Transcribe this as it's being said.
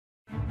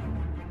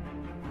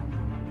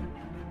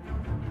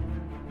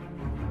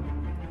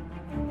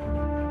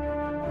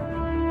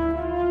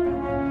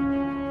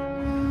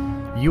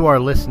You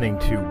are listening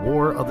to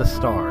War of the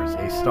Stars,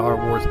 a Star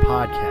Wars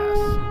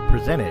podcast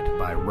presented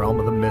by Realm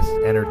of the Mist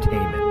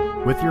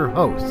Entertainment with your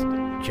host,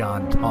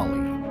 John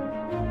Tolley.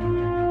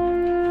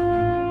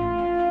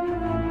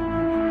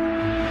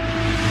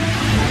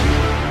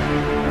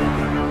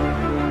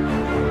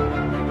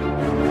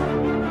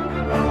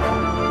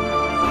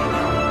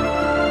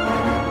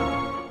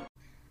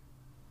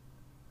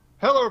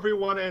 Hello,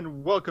 everyone,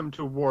 and welcome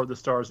to War of the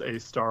Stars, a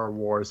Star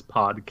Wars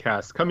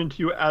podcast, coming to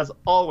you, as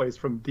always,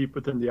 from deep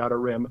within the Outer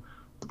Rim,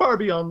 far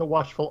beyond the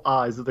watchful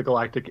eyes of the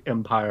Galactic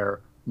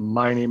Empire.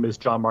 My name is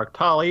John Mark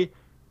Tolley,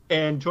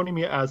 and joining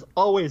me, as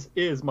always,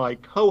 is my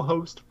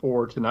co-host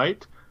for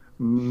tonight,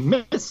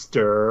 Mr.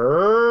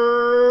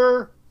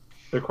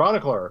 the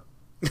Chronicler.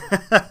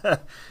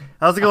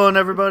 How's it going,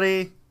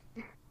 everybody?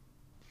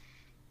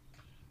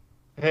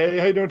 Hey,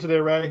 how you doing today,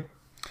 Ray?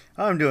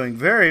 I'm doing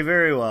very,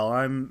 very well.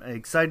 I'm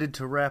excited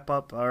to wrap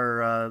up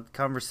our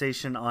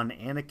conversation on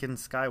Anakin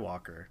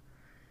Skywalker.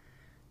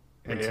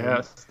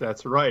 Yes,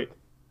 that's right.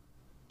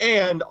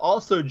 And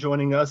also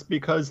joining us,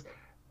 because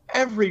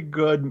every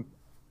good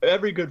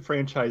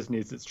franchise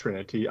needs its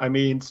Trinity. I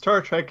mean,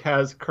 Star Trek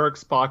has Kirk,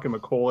 Spock, and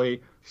McCoy.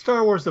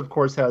 Star Wars, of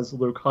course, has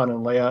Luke, Han,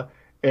 and Leia.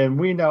 And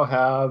we now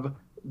have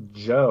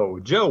Joe.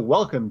 Joe,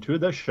 welcome to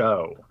the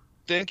show.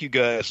 Thank you,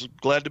 guys.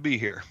 Glad to be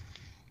here.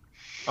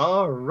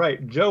 All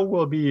right. Joe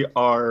will be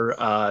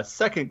our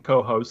second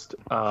co-host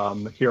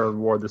here on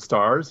War of the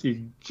Stars.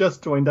 He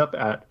just joined up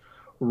at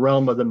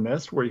Realm of the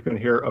Mist, where you can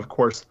hear, of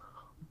course,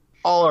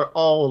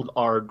 all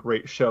our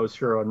great shows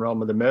here on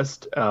Realm of the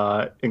Mist,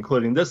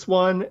 including this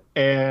one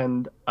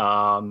and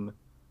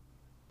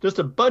just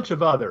a bunch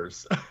of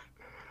others.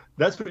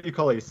 That's what you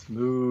call a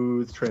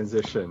smooth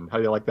transition. How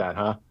do you like that,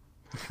 huh?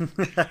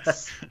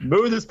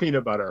 Smooth as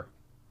peanut butter.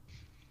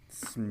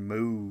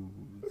 Smooth.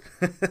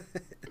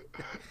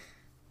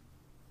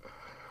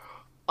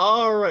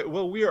 All right.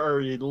 Well, we are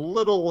a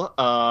little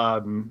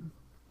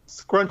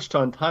scrunched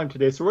on time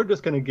today, so we're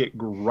just going to get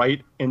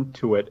right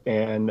into it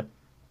and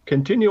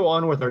continue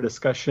on with our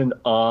discussion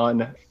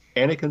on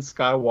Anakin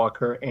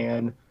Skywalker.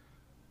 And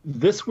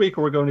this week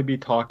we're going to be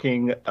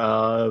talking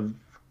of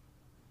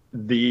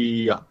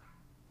the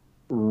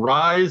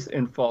rise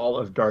and fall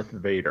of Darth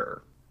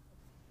Vader.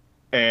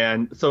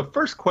 And so,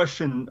 first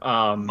question,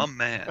 My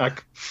man.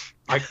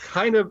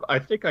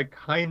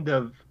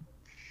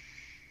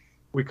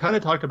 We kind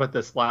of talked about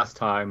this last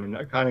time, and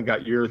I kind of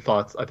got your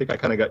thoughts. I think I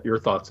kind of got your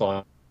thoughts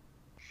on.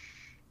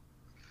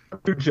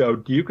 Joe,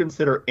 do you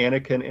consider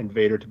Anakin and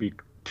Vader to be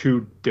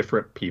two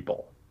different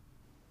people?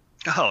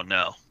 Oh,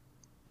 no.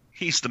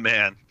 He's the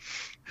man.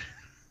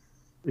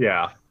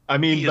 Yeah. I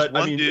mean,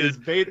 is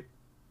Vader...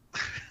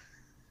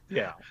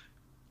 Yeah.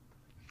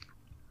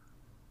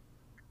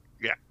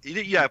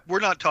 Yeah, we're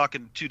not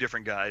talking two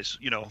different guys.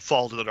 You know,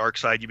 fall to the dark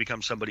side, you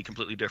become somebody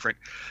completely different.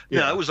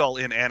 Yeah. No, it was all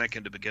in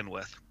Anakin to begin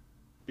with.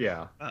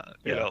 Yeah.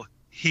 You know,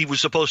 he was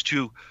supposed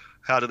to,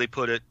 how do they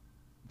put it,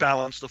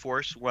 balance the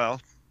Force.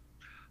 Well,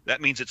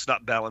 that means it's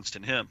not balanced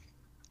in him.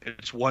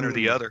 It's one or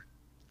the other.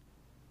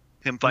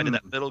 Him finding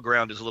that middle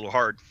ground is a little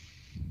hard.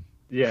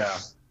 Yeah.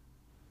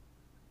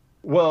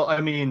 Well,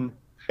 I mean,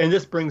 and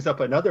this brings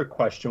up another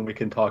question we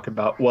can talk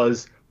about,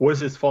 was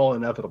his fall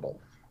inevitable?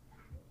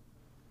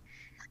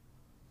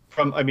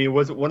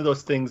 Was it one of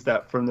those things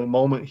that from the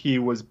moment he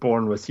was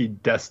born, was he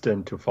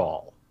destined to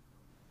fall?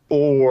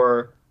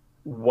 Or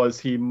was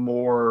he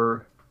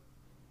the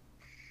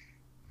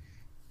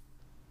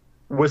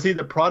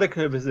product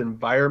of his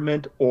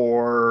environment,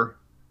 or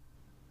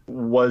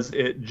was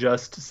it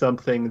just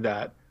something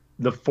that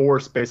the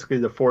Force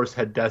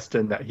had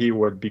destined that he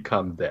would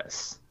become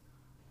this?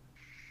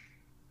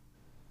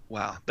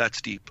 Wow,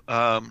 that's deep.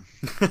 I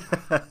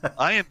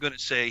am going to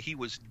say he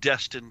was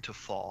destined to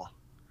fall.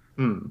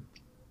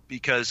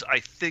 Because I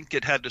think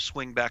it had to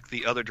swing back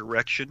the other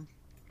direction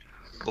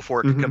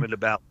before it could come into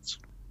balance.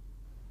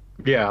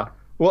 Yeah.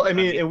 Well, I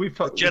mean, and we've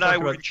talked.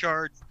 Jedi were in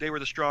charge. They were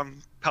the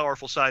strong,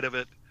 powerful side of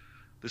it.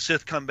 The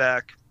Sith come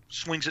back,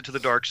 swings it to the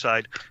dark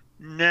side.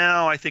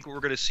 Now I think what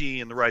we're going to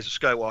see in The Rise of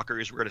Skywalker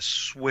is we're going to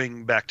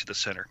swing back to the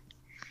center.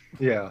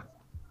 Yeah.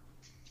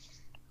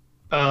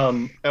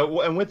 And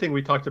one thing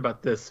we talked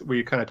about this,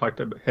 we kind of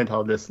hinted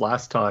on this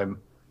last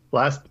time.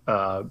 Last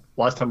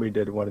time we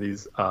did one of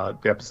these, the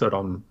episode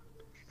on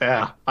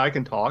I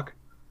Can Talk,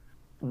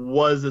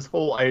 was this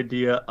whole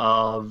idea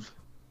of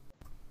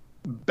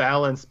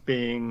balance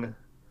being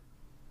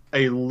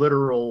a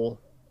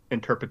literal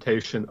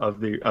interpretation of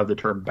the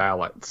term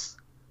balance,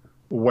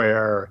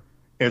 where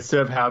instead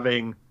of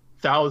having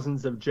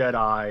thousands of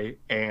Jedi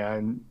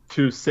and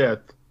two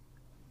Sith,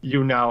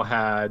 you now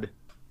had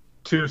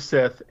two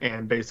Sith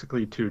and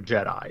basically two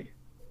Jedi,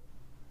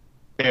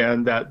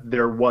 and that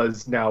there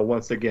was now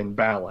once again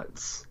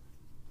balance,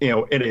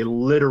 in a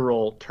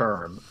literal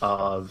term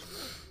of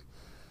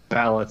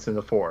balance in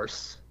the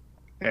Force.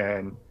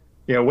 And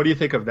what do you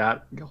think of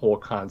that whole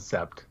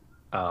concept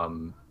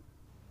of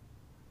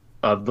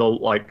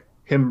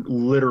him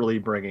literally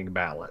bringing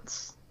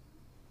balance?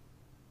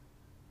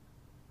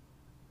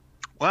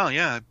 Well,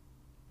 yeah,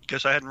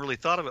 guess I hadn't really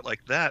thought of it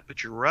like that,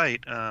 but you're right.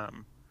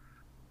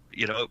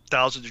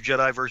 thousands of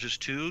Jedi versus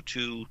two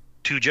to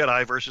two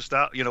Jedi versus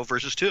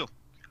versus two.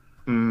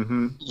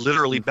 Mm-hmm.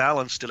 Literally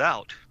balanced it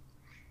out.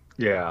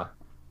 Yeah.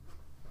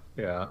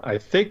 Yeah. I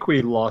think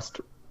we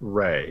lost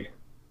Rey.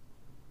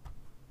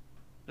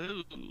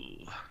 Ooh.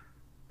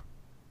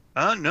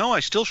 No,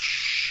 I still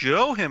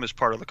show him as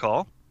part of the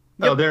call.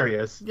 Oh, there he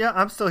is. Yeah,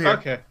 I'm still here.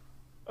 Okay.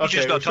 He's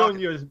just it not was showing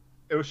talking.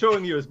 it was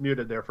showing you as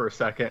muted there for a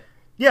second.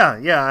 Yeah.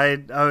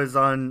 I was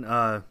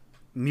on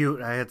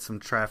mute. I had some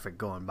traffic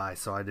going by,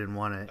 so I didn't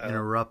want to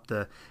interrupt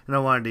and I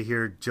wanted to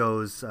hear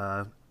Joe's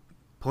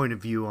point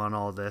of view on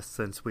all this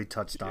since we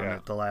touched on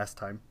it the last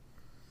time.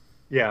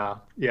 Yeah.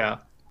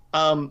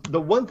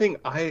 The one thing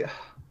I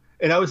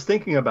was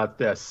thinking about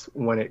this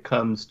when it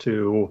comes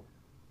to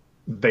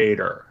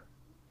Vader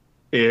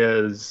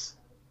is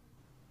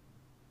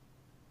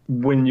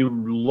when you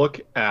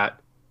look at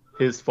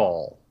his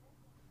fall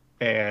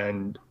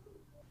and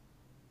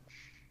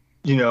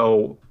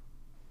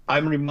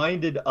I'm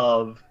reminded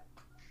of,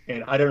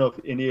 and I don't know if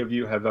any of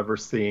you have ever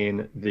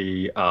seen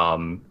the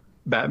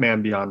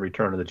Batman Beyond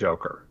Return of the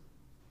Joker.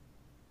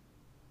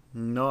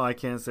 No, I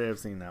can't say I've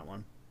seen that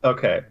one.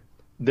 Okay.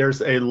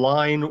 There's a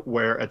line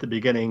where at the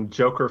beginning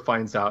Joker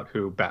finds out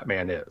who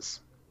Batman is.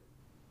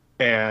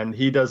 And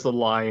he does the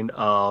line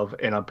of,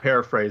 and I'm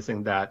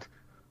paraphrasing that,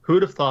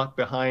 who'd have thought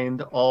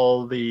behind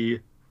all the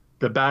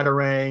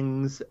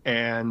batarangs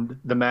and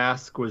the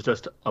mask was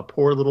just a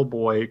poor little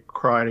boy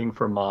crying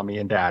for mommy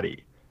and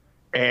daddy.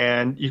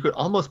 And you could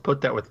almost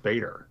put that with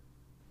Vader.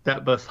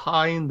 That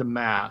behind the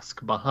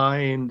mask,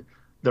 behind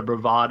the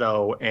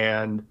bravado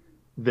and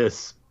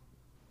this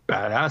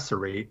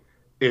badassery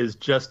is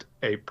just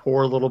a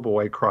poor little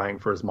boy crying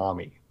for his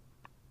mommy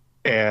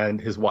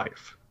and his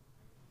wife.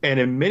 And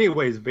in many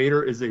ways,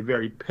 Vader is a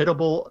very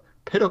pitiable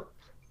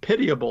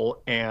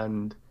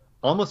and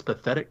almost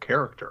pathetic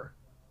character.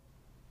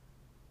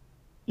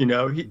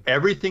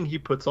 Everything he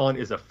puts on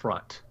is a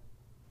front.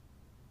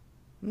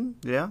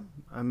 Yeah,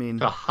 I mean,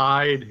 to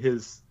hide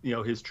his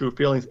true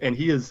feelings. And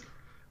he is,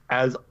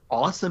 as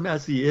awesome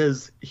as he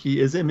is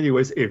in many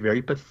ways a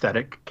very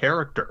pathetic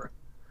character.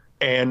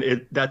 And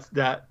it's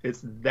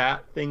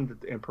that thing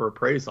that the Emperor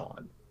preys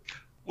on.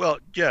 Well,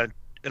 yeah,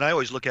 and I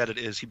always look at it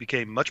as he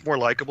became much more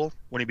likable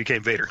when he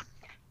became Vader.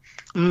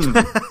 As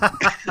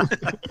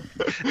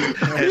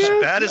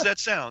bad as that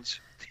sounds,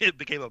 it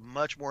became a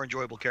much more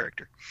enjoyable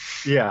character.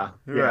 Yeah.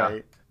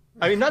 Right.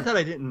 I mean, not that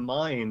I didn't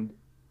mind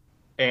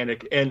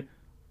Anakin, and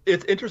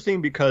it's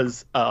interesting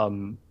because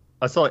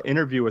I saw an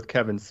interview with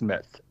Kevin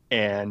Smith,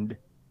 and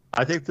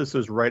I think this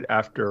was right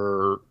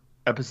after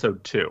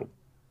episode 2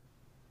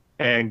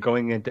 and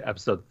going into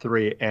episode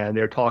 3, and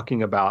they're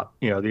talking about,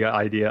 the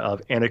idea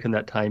of Anakin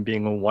that time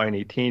being a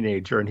whiny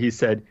teenager. And he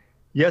said,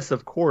 yes,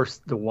 of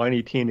course, the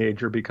whiny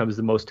teenager becomes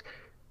the most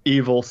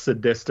evil,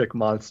 sadistic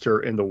monster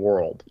in the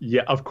world.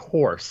 Yeah, of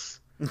course.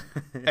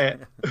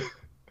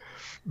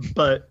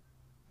 But,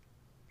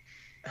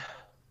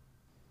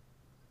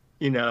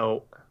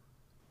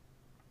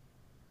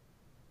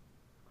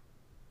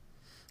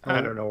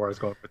 I don't know where I was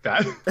going with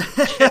that.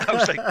 Yeah, I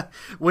was like,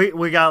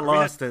 we got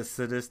lost as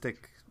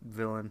sadistic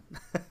villain.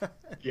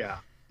 Yeah.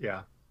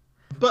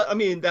 But I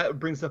mean, that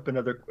brings up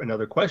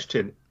another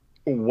question: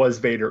 was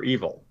Vader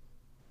evil?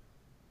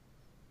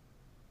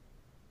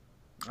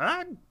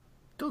 I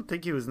don't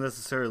think he was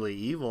necessarily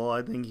evil.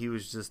 I think he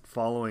was just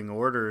following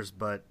orders,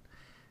 but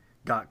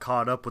got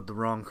caught up with the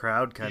wrong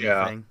crowd, kind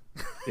of thing.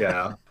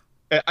 Yeah,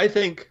 I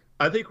think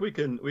we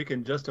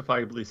can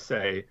justifiably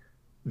say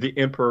the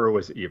Emperor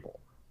was evil.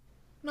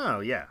 No,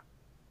 yeah.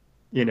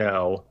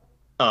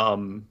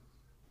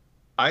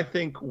 I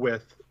think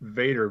with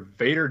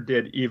Vader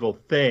did evil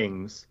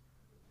things,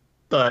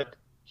 but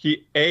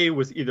he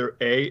was either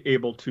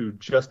able to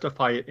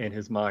justify it in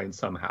his mind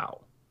somehow,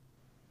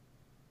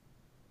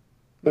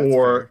 That's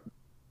or fair.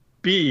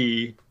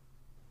 B,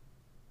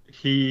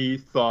 he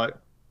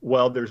thought,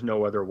 well, there's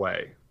no other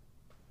way.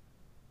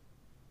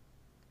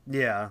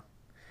 Yeah.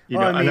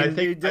 And I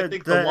think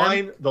the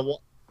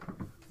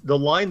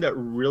line that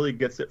really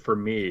gets it for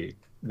me,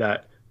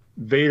 that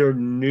Vader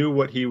knew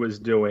what he was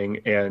doing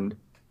and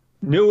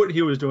knew what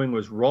he was doing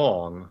was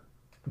wrong,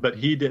 but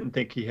he didn't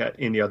think he had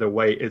any other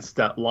way. It's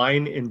that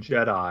line in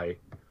Jedi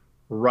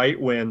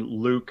right when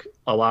Luke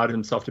allowed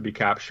himself to be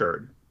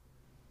captured,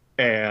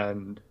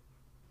 and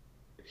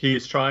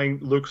Luke's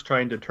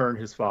trying to turn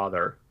his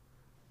father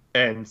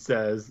and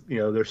says,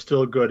 there's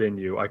still good in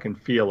you. I can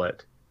feel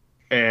it.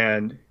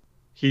 And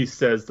he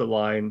says the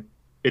line,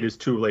 "It is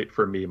too late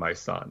for me, my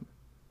son."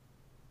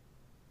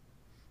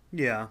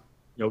 Yeah.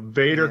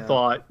 Vader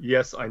thought,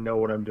 yes, I know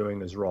what I'm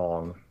doing is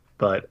wrong,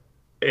 but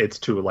it's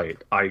too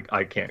late. I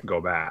can't go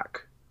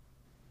back.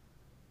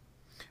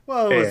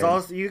 Well, it was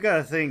also, you got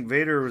to think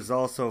Vader was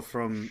also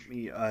from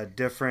a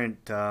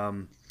different,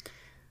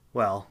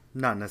 well,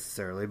 not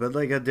necessarily, but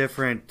like a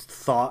different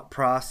thought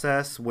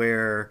process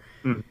where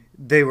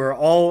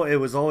it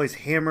was always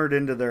hammered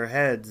into their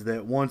heads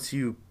that once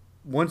you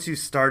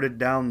started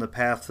down the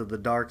path of the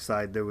dark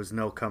side, there was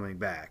no coming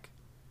back.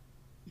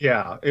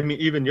 Yeah, I mean,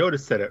 even Yoda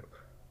said it.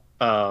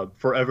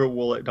 Forever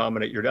will it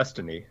dominate your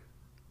destiny.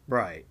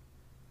 Right.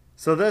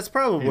 So that's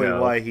probably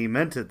why he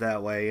meant it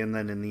that way, and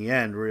then in the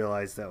end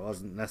realized that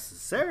wasn't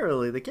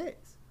necessarily the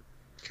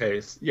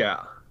case.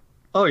 Yeah.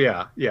 Oh,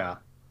 yeah, yeah.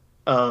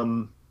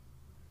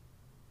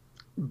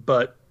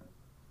 But,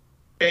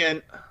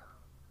 and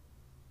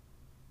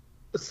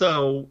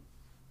so,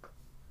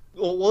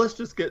 well, let's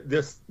just get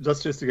this,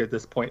 just to get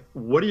this point.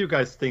 What do you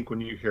guys think when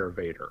you hear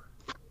Vader?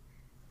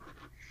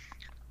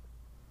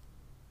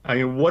 I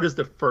mean, what is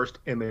the first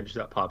image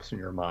that pops in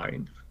your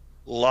mind?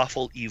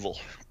 Lawful evil.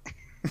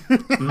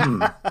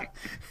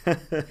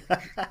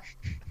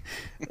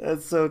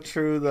 That's so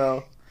true,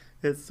 though.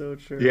 It's so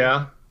true.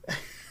 Yeah.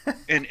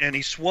 And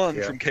he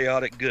swung from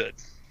chaotic good.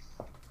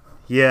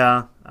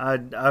 Yeah, I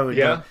would.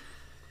 Yeah.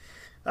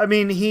 I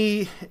mean,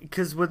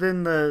 because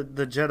within the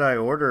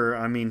Jedi Order,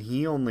 I mean,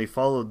 he only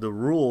followed the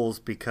rules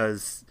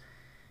because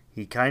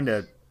he kind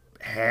of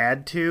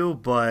had to,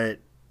 but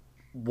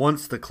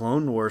once the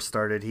Clone Wars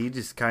started, he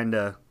just kind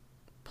of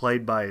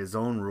played by his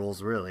own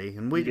rules, really.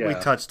 And we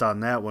touched on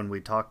that when we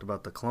talked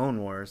about the Clone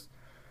Wars.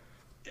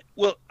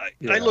 Well,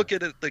 I look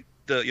at it, the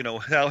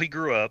how he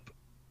grew up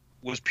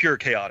was pure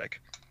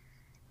chaotic.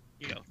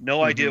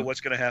 No idea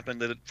what's going to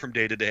happen from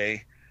day to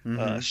day.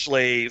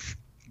 Slave,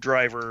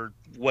 driver,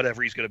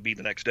 whatever he's going to be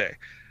the next day.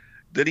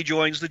 Then he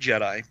joins the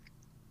Jedi,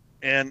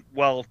 and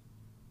while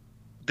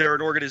they're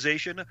an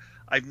organization,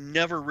 I've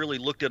never really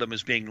looked at them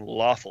as being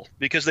lawful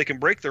because they can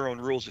break their own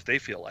rules if they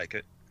feel like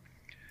it.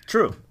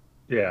 True.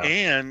 Yeah.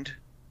 And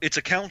it's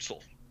a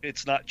council.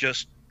 It's not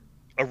just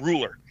a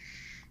ruler.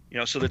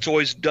 So that's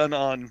always done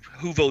on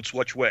who votes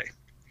which way.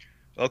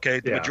 Okay,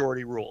 the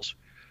majority rules.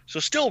 So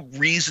still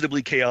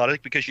reasonably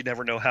chaotic because you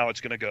never know how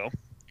it's going to go.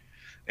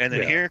 And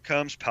then here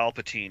comes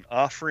Palpatine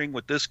offering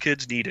what this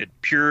kid's needed,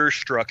 pure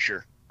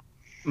structure.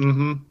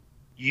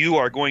 You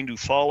are going to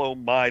follow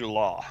my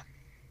law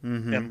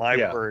and my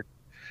word.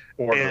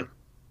 Order.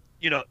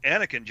 And,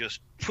 Anakin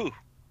just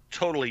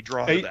totally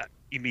drawn to that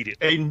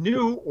immediately. A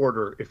new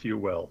order, if you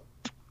will.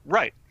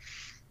 Right.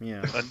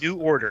 Yeah. A new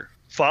order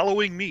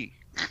following me.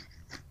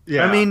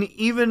 Yeah. I mean,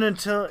 even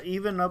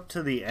up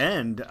to the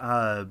end,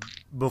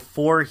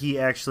 before he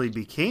actually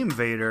became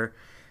Vader,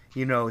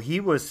 he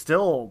was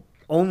still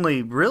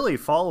only really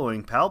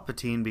following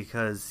Palpatine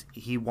because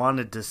he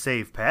wanted to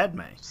save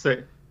Padme.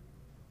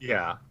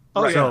 Yeah.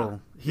 So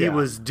he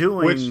was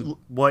doing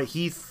what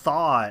he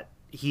thought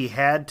he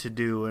had to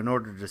do in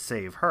order to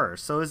save her.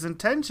 So his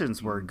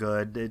intentions were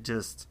good. It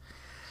just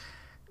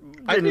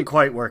didn't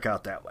quite work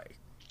out that way.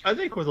 I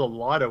think with a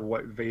lot of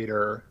what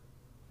Vader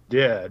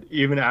did,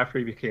 even after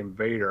he became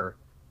Vader,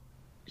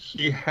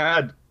 he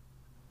had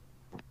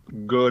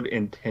good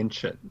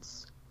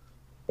intentions.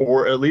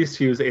 Or at least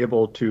he was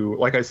able to,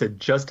 like I said,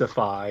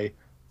 justify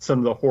some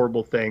of the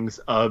horrible things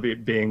of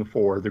it being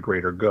for the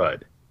greater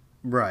good.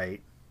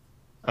 Right.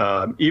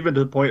 Even to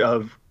the point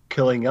of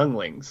killing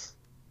younglings.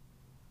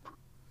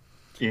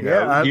 He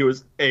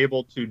was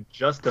able to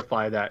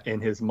justify that in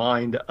his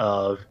mind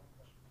of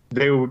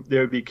they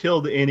would be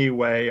killed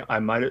anyway.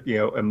 It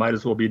might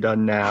as well be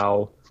done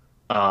now.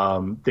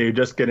 They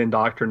just get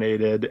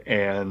indoctrinated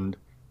and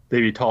they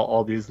be taught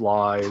all these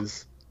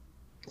lies.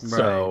 Right.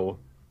 So,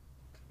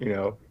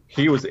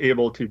 he was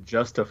able to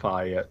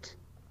justify it.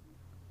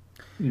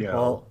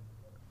 Well,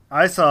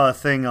 I saw a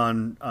thing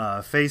on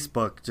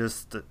Facebook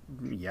just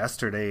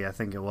yesterday, I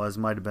think it was,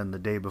 might have been the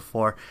day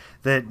before,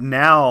 that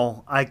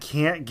now I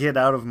can't get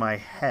out of my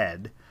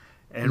head.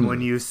 And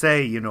when you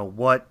say,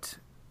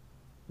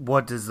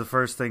 what is the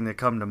first thing that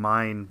come to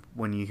mind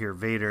when you hear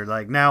Vader?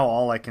 Like, now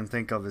all I can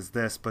think of is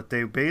this, but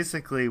they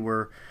basically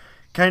were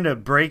kind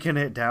of breaking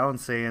it down,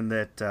 saying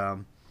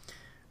that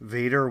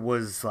Vader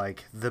was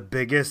like the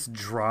biggest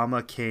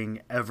drama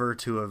king ever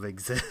to have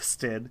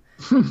existed.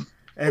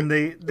 And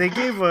they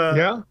gave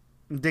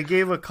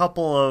a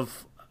couple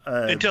of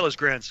until his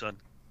grandson.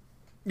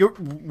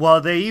 Well,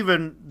 they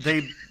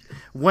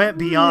went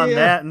beyond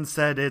that and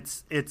said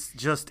it's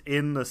just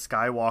in the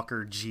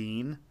Skywalker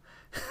gene.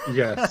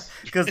 Yes,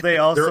 because they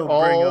also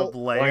bring up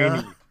Leia.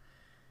 Whiny.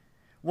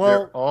 Well,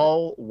 they're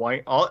all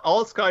whiny.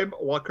 All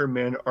Skywalker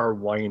men are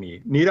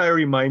whiny. Need I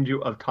remind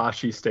you of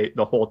Tashi State,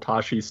 the whole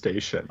Tashi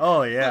Station?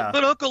 Oh yeah,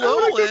 but Uncle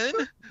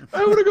Owen,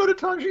 I want to go to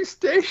Tashi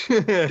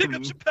Station. Pick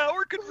up some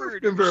power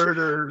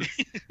converters.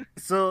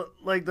 So,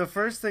 like, the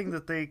first thing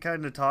that they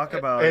kind of talk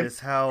about is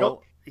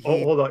how.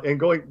 Hold on. And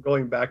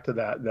going back to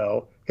that,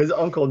 though, his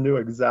uncle knew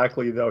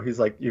exactly, though. He's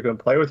like, you can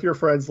play with your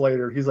friends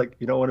later. He's like,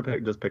 you don't want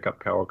to just pick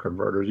up power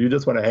converters. You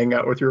just want to hang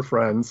out with your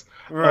friends.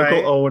 Right.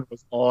 Uncle Owen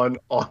was on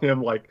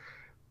him like,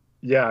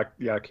 yeah,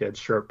 kids,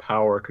 sure,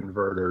 power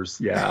converters,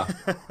 yeah.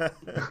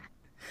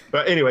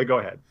 But anyway, go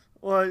ahead.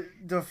 Well,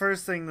 the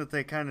first thing that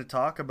they kind of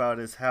talk about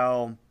is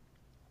how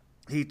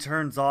he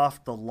turns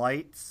off the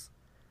lights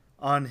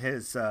on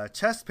his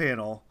chest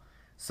panel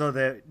so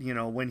that,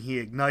 when he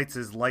ignites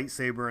his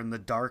lightsaber in the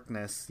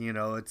darkness,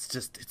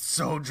 it's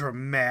so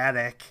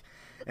dramatic,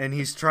 and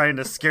he's trying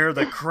to scare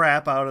the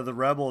crap out of the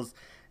rebels,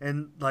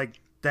 and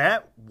like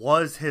that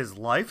was his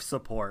life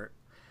support.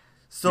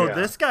 So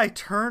this guy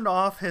turned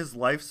off his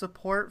life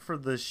support for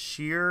the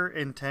sheer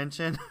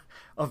intention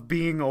of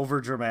being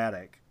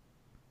overdramatic.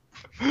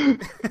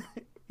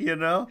 You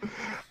know?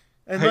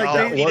 And he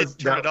didn't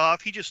turn it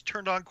off. He just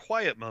turned on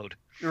quiet mode.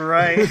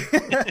 Right.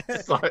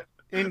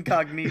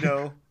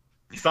 Incognito.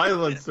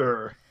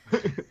 Silencer.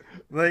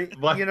 But,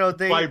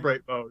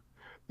 vibrate mode.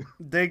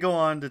 They go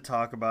on to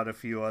talk about a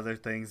few other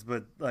things,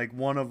 but like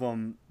one of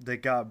them that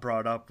got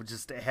brought up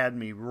just had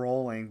me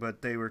rolling.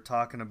 But they were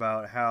talking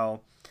about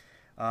how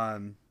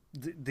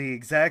the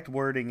exact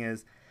wording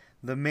is,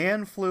 the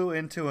man flew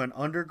into an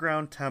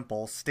underground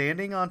temple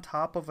standing on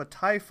top of a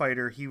TIE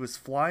fighter he was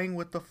flying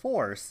with the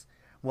Force,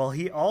 while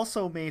he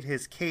also made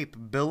his cape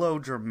billow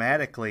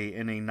dramatically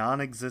in a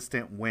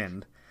non-existent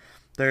wind.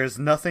 There is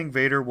nothing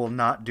Vader will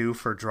not do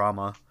for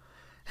drama.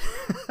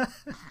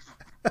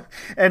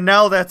 And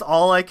now that's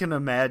all I can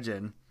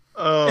imagine.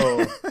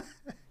 Oh.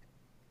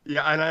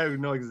 Yeah, and I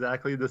know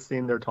exactly the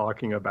scene they're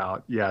talking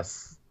about.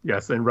 Yes,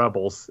 in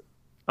Rebels.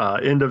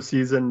 End of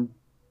season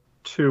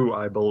 2,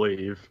 I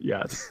believe.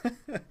 Yes.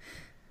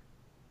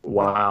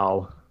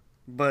 Wow.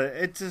 But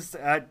it's just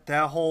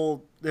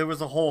there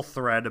was a whole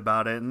thread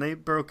about it, and they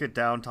broke it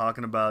down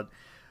talking about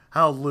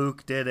how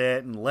Luke did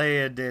it and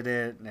Leia did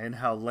it, and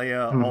how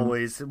Leia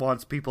always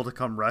wants people to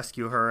come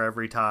rescue her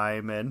every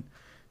time, and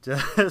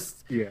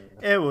just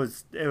it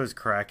was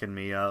cracking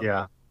me up.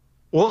 Yeah.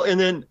 Well, and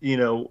then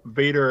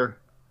Vader.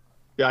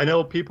 Yeah, I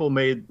know people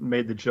made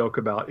the joke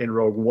about in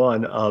Rogue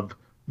One of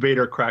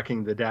Vader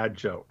cracking the dad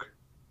joke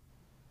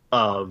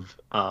of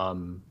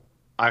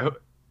I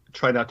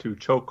try not to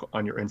choke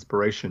on your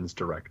inspirations,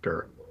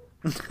 director.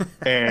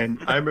 And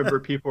I remember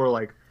people were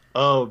like,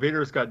 "Oh,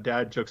 Vader's got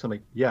dad jokes." I'm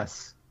like,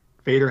 "Yes,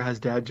 Vader has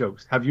dad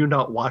jokes. Have you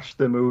not watched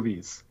the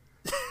movies?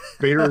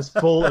 Vader is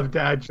full of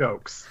dad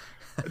jokes."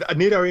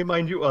 Need I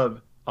remind you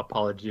of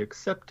apology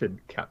accepted,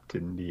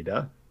 Captain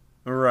Nita?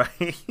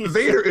 Right.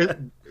 Vader is.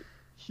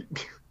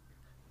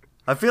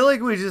 I feel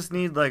like we just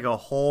need like a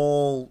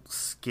whole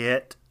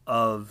skit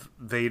of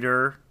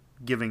Vader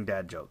giving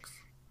dad jokes.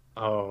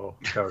 Oh,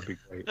 that would be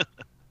great.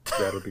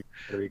 That'd be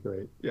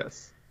great.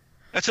 Yes.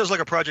 That sounds like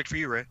a project for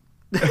you, Ray.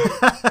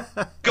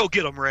 Go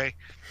get him, Ray.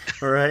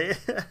 Right.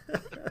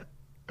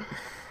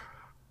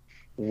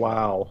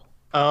 Wow.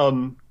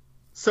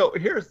 So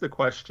here's the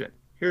question.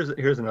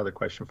 Here's another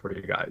question for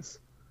you guys.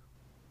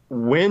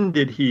 When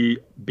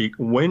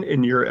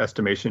in your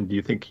estimation do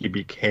you think he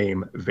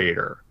became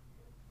Vader?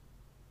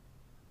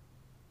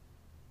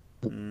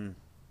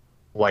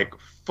 Like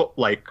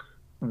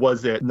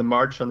was it the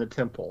March on the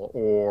Temple,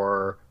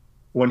 or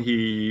when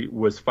he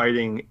was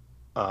fighting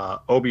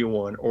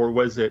Obi-Wan, or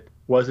was it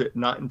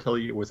not until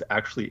he was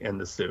actually in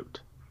the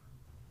suit?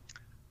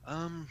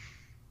 I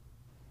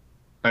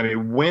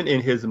mean, when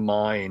in his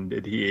mind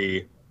did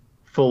he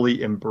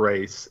fully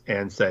embrace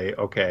and say,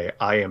 "Okay,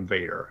 I am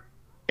Vader.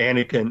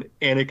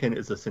 Anakin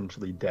is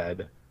essentially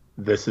dead.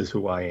 This is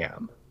who I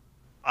am."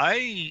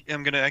 I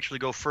am going to actually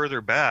go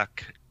further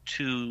back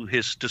to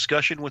his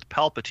discussion with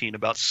Palpatine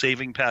about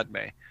saving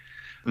Padme.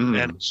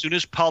 And as soon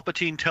as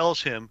Palpatine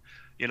tells him,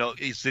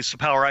 is this the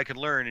power I can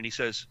learn? And he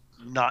says,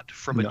 not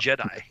from a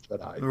Jedi.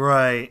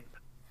 Right.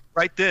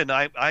 Right then,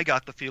 I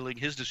got the feeling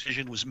his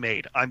decision was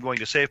made. I'm going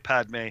to save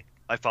Padme.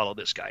 I follow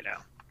this guy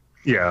now.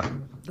 Yeah.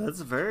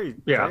 That's very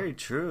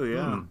true,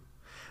 yeah.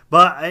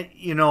 But,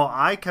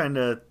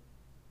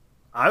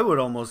 I would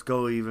almost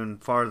go even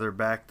farther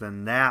back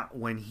than that.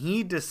 When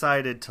he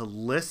decided to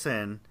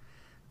listen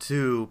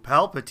to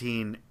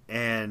Palpatine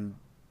and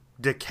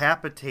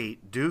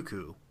decapitate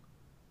Dooku,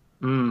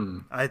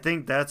 I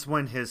think that's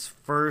when his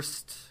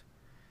first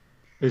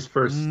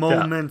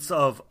moments step.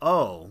 Of,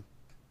 oh,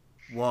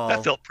 well,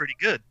 that felt pretty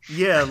good.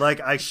 Yeah, like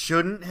I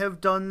shouldn't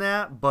have done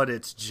that, but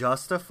it's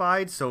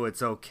justified, so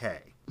it's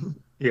okay.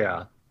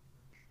 Yeah.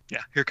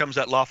 Yeah, here comes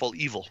that lawful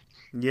evil.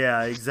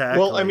 Yeah, exactly.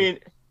 Well, I mean,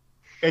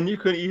 and you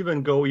could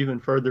even go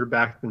even further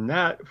back than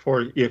that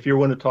for if you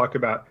want to talk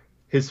about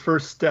his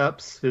first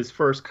steps, his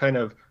first kind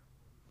of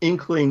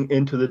inkling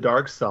into the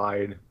dark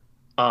side,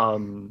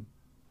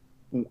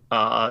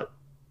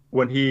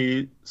 when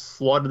he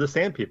slaughtered the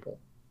Sand People.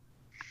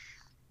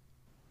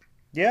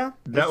 Yeah,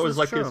 that was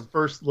like his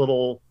first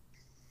little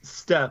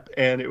step,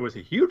 and it was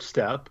a huge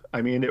step.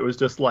 I mean, it was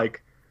just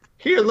like,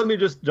 here, let me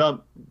just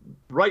jump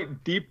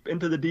right deep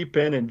into the deep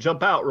end and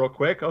jump out real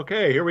quick.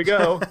 Okay, here we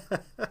go.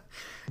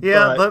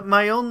 Yeah, but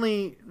my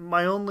only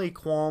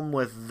qualm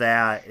with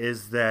that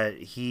is that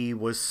he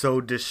was so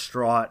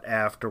distraught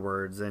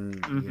afterwards,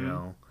 and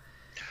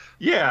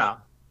Yeah.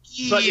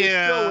 But it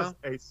still was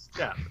a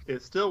step.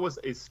 It still was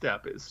a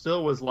step. It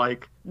still was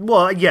like...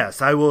 Well,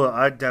 yes,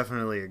 I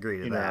definitely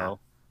agree to that.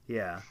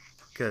 Yeah,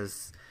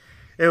 because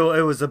it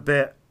was a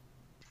bit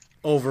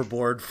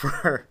overboard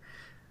for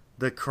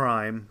the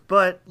crime.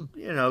 But,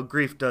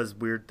 grief does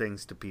weird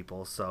things to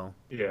people, so...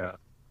 Yeah.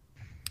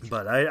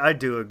 But I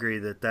do agree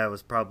that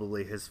was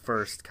probably his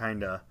first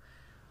kind of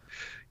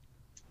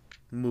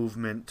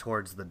movement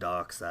towards the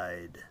dark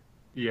side.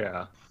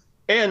 Yeah.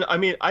 And, I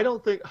mean, I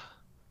don't think...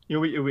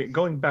 we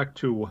going back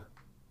to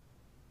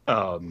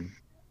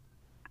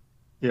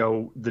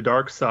the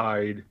dark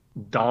side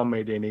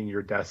dominating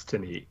your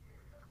destiny.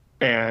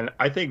 And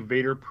I think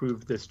Vader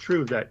proved this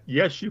true, that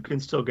yes, you can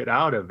still get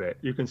out of it.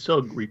 You can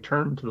still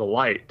return to the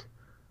light.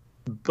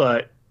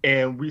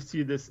 And we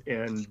see this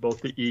in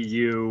both the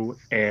EU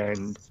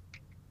and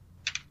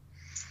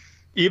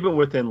even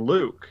within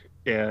Luke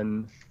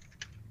in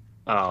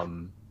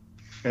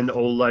the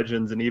old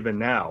legends, and even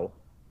now,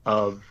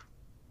 of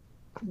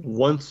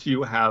once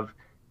you have,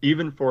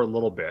 even for a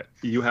little bit,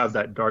 you have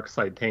that dark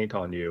side taint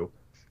on you,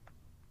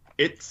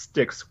 it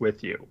sticks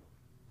with you.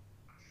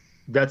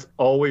 That's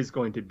always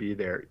going to be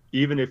there,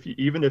 even if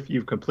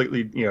you've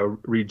completely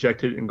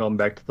rejected and gone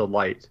back to the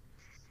light.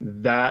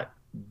 That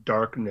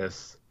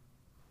darkness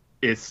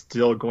is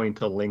still going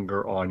to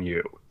linger on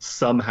you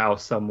somehow,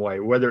 some way,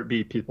 whether it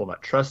be people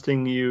not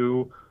trusting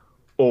you,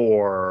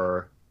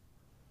 or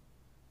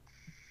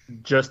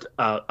just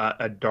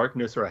a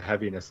darkness or a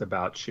heaviness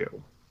about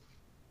you.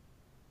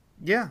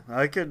 Yeah,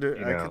 I could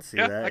see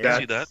that. I can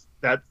see that.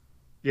 That's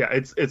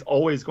it's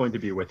always going to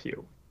be with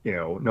you,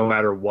 no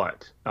matter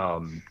what.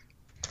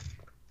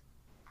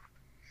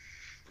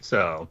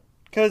 So,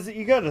 because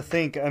you got to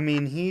think, I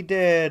mean, he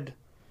did,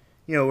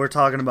 we're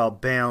talking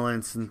about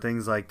balance and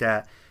things like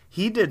that.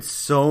 He did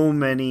so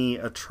many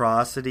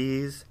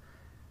atrocities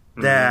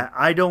that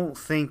I don't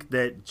think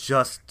that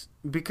just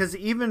because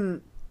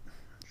even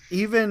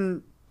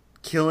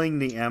killing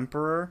the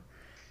Emperor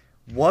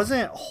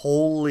wasn't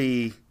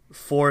wholly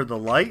for the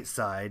light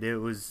side. It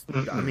was,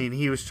 I mean,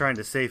 he was trying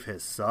to save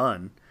his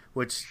son,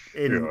 which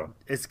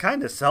is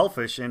kind of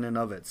selfish in and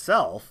of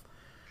itself.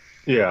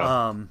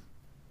 Yeah.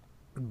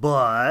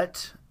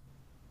 But,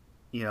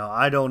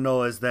 I don't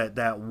know as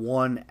that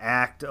one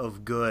act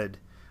of good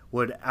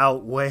would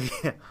outweigh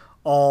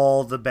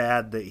all the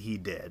bad that he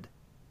did.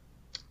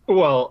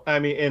 Well, I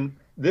mean, and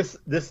this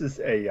is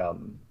a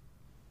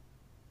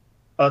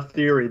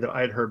theory that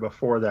I'd heard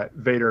before, that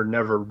Vader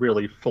never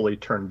really fully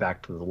turned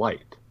back to the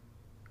light.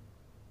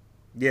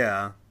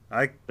 Yeah,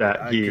 I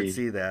could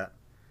see that.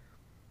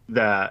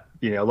 That,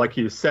 like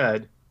you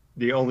said,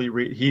 the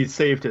only he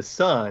saved his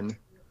son.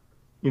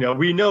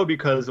 We know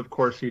because, of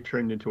course, he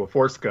turned into a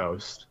Force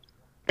ghost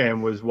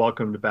and was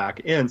welcomed back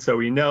in. So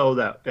we know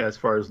that as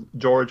far as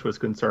George was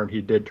concerned,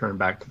 he did turn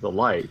back to the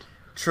light.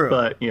 True.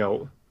 But,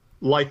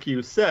 like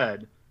you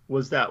said,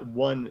 was that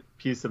one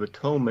piece of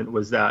atonement,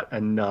 was that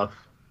enough,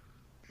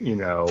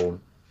 to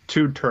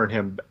turn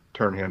him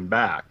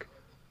back?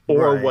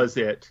 Or was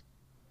it,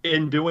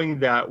 in doing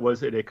that,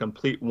 was it a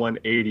complete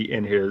 180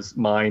 in his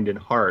mind and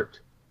heart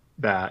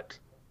that,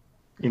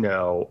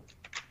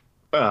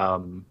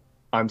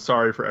 I'm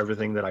sorry for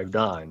everything that I've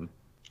done.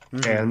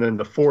 Mm-hmm. And then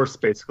the Force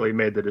basically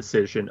made the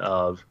decision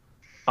of,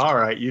 all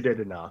right, you did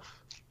enough.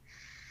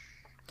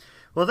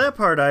 Well, that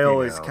part I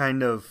always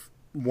kind of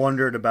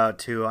wondered about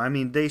too. I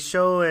mean, they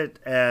show it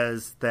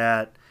as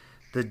that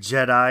the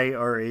Jedi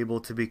are able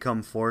to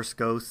become Force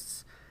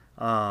ghosts.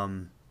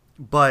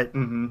 But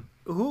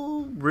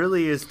who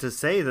really is to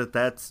say that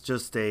that's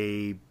just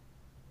a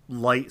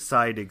light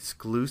side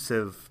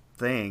exclusive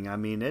thing? I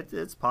mean,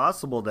 it's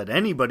possible that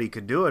anybody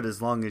could do it as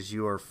long as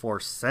you are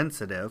Force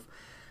sensitive.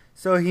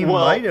 So he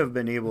might have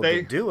been able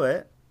to do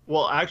it.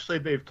 Well, actually,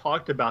 they've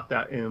talked about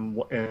that in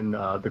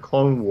the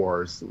Clone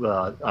Wars.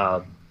 One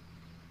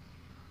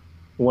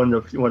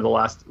of the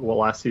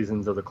last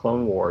seasons of the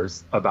Clone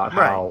Wars, about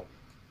how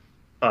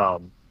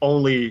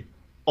only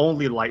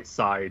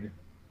light-siders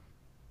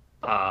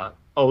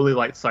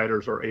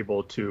are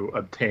able to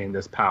obtain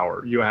this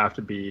power. You have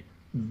to be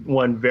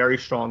very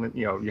strong.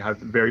 You have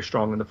to be very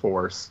strong in the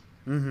Force,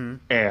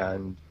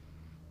 and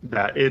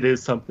that it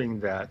is something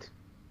that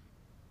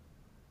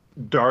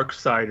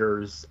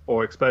Darksiders,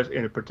 or especially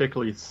and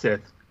particularly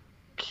Sith,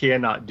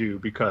 cannot do,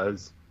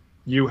 because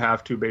you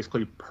have to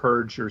basically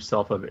purge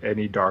yourself of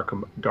any dark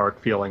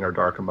feeling or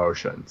dark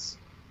emotions.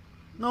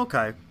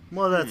 Okay,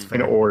 well, that's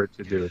fair. In order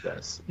to do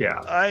this,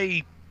 yeah.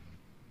 I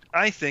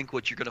think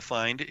what you're going to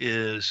find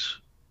is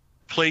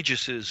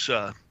Plagueis's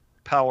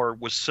power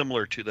was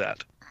similar to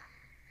that.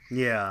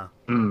 Yeah,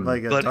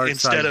 like but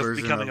instead of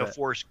becoming a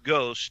Force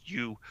ghost,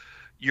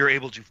 you're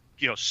able to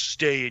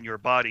stay in your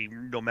body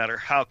no matter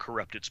how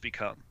corrupt it's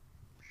become.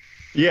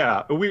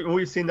 Yeah,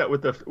 we've seen that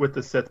with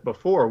the Sith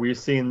before. We've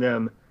seen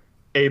them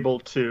able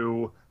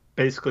to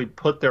basically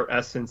put their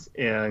essence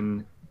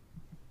in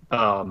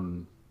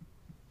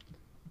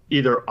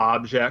either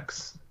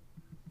objects,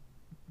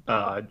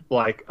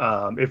 like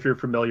if you're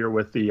familiar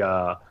with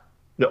the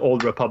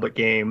Old Republic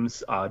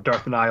games,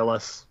 Darth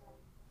Nihilus,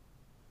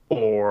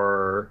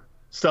 or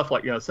stuff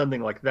like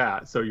something like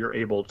that. So you're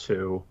able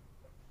to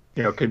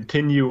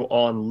continue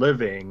on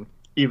living,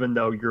 even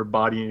though your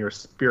body and your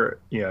spirit,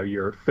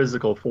 your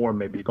physical form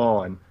may be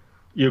gone.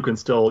 You can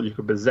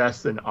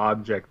possess an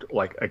object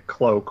like a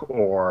cloak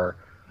or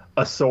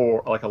a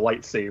sword, like a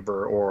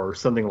lightsaber or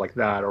something like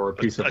that, or a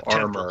piece of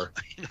armor.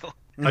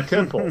 A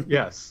temple,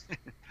 yes.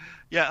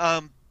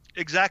 Yeah,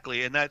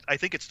 exactly. And that, I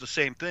think it's the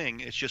same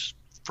thing. It's just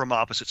from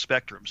opposite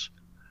spectrums.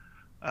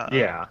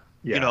 Yeah.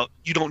 You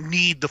don't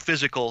need the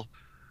physical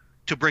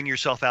to bring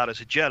yourself out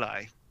as a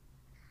Jedi.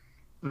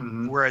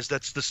 Mm-hmm. Whereas the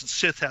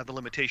Sith have the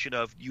limitation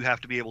of you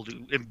have to be able to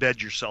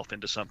embed yourself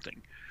into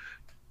something.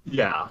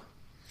 Yeah.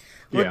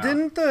 Well, Yeah.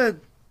 didn't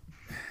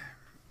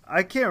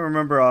I can't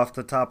remember off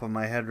the top of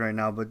my head right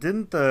now, but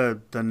didn't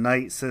the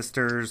Night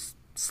Sisters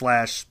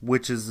 /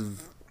 Witches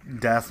of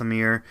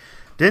Dathomir,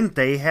 didn't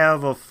they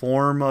have a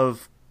form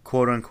of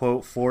quote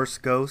unquote Force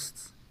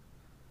ghosts?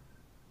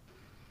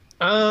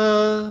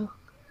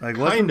 Like, wasn't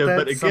Kind of, that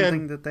but again,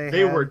 something that they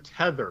had? were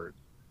tethered.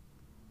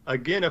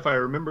 Again, if I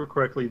remember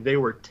correctly, they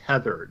were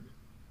tethered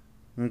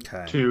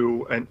Okay.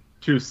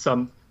 to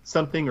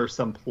something or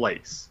some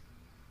place,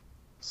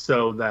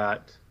 so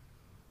that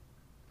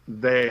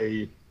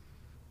they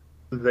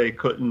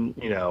couldn't,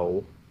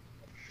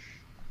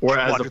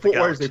 Whereas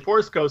a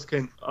force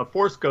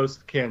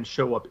ghost can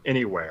show up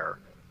anywhere.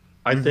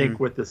 I think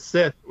with the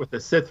Sith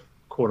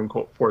quote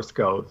unquote force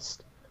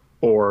ghost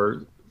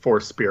or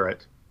force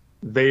spirit,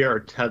 they are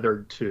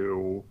tethered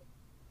to,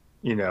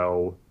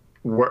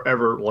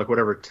 wherever, like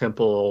whatever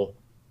temple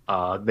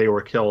they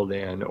were killed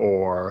in,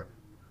 or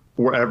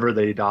wherever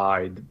they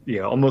died,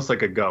 almost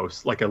like a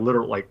ghost, like a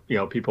literal, like,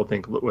 people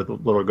think with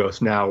little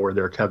ghosts now where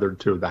they're tethered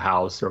to the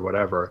house or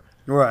whatever.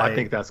 Right. I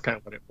think that's kind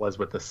of what it was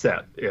with the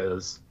Sith,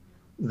 is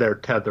they're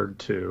tethered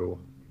to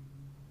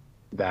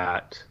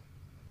that.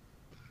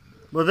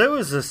 Well, there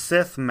was a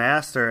Sith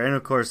Master, and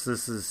of course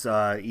this is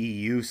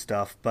EU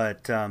stuff,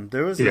 but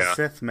there was a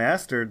Sith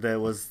Master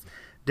that was...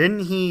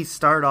 Didn't he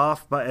start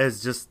off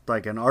as just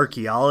like an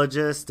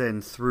archaeologist,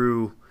 and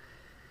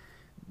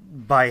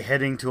by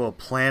heading to a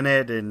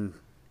planet and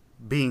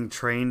being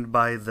trained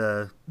by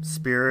the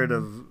spirit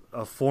of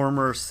a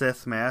former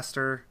Sith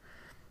Master?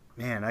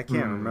 Man, I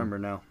can't remember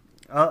now.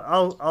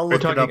 I'll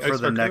look it up for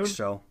the next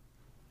show.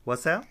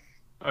 What's that?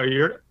 Are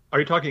you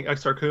talking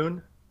Exar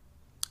Kun?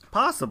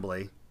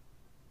 Possibly.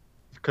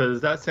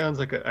 Because that sounds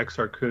like an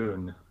Exar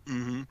Kun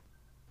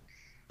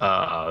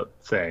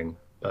thing,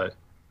 but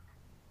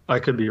I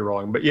could be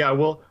wrong. But yeah,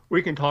 well,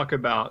 we can talk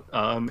about.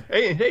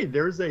 Hey,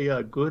 there's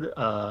a good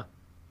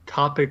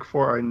topic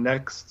for our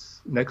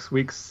next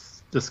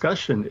week's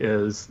discussion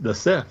is the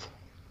Sith.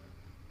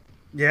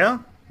 Yeah.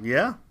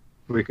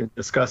 We can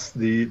discuss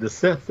the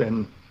Sith,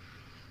 and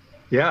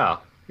yeah.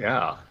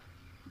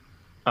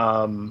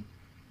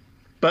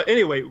 But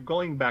anyway,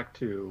 going back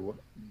to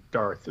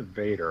Darth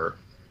Vader.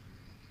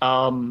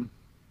 I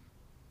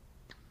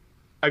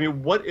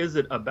mean, what is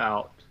it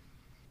about?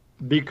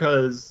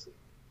 Because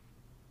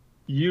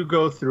you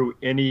go through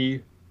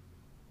any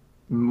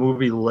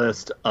movie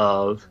list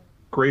of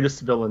greatest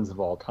villains of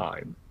all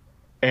time,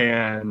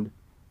 and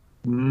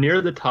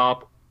near the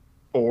top,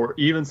 or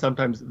even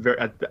sometimes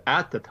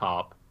at the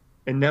top,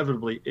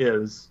 inevitably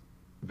is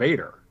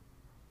Vader.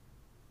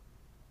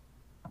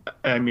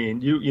 I mean,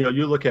 you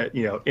look at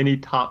any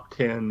top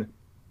 10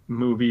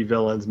 movie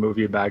villains,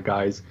 movie bad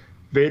guys,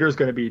 Vader's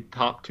going to be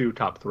top 2,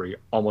 top 3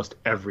 almost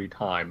every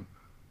time.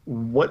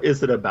 What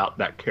is it about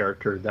that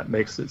character that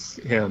makes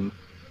him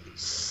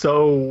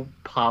so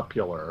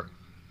popular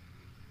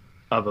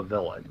of a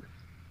villain?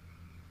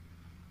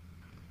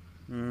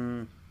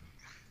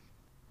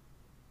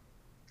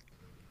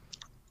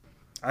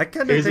 I kind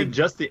of think... Is it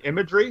just the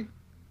imagery?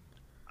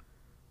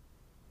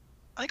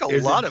 I think a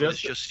lot of it is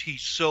just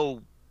he's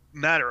so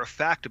matter of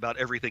fact about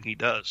everything he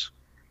does.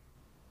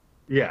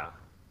 Yeah.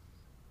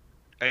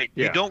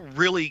 You don't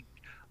really...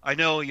 I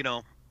know,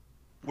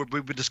 we've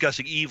been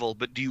discussing evil,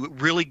 but do you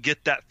really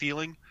get that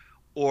feeling?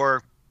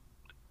 Or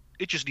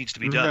it just needs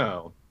to be done?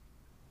 No.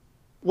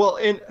 Well,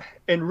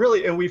 and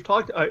really, and we've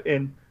talked,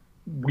 and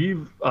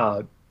we've,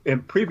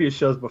 in previous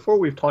shows before,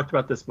 we've talked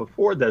about this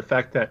before, the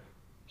fact that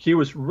he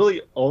was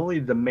really only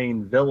the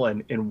main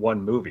villain in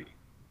one movie.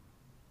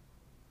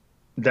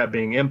 That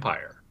being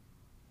Empire.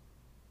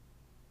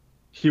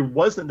 He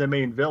wasn't the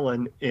main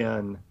villain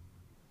in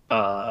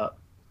A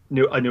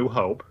New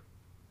Hope.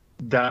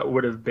 That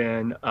would have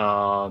been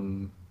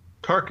Tarkin.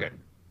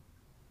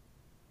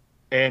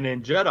 And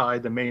in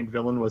Jedi, the main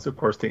villain was, of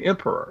course, the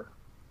Emperor.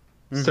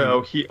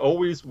 So he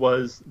always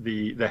was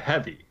the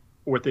heavy,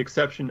 with the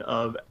exception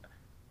of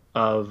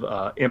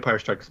Empire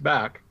Strikes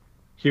Back.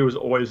 He was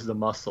always the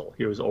muscle.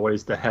 He was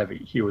always the heavy.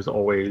 He was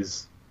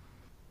always,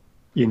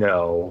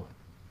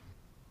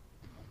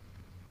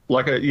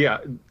 like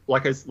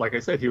I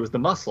said, he was the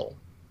muscle.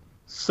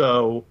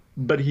 So,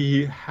 but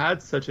he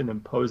had such an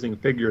imposing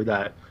figure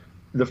that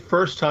the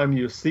first time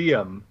you see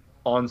him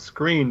on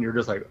screen, you're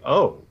just like,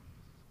 oh.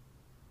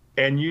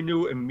 And you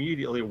knew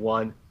immediately,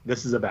 one,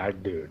 this is a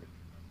bad dude.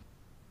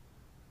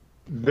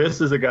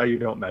 This is a guy you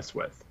don't mess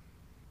with.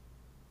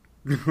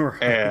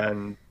 Right.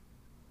 And,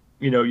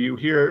 you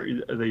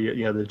hear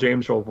the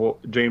James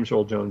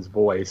Earl Jones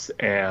voice,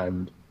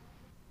 and,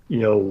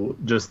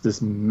 just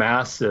this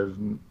massive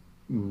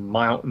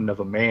mountain of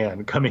a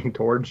man coming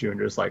towards you, and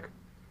you're just like,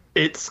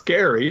 it's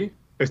scary,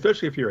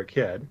 especially if you're a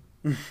kid.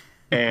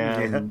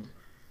 And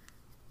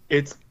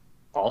it's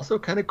also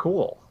kind of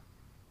cool.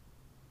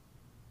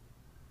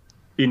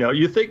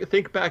 You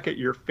think back at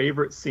your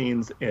favorite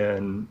scenes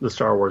in the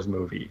Star Wars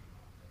movie,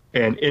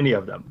 and any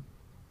of them.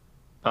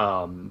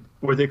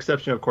 with the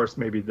exception, of course,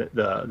 maybe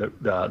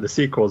the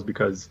sequels,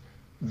 because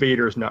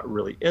Vader's not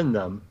really in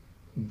them.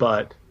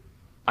 But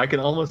I can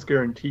almost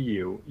guarantee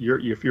you,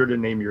 if you're to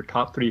name your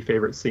top 3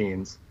 favorite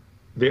scenes,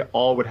 they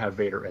all would have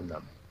Vader in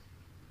them.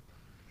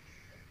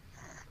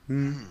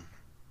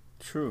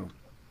 True.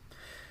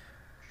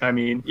 I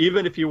mean,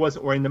 even if he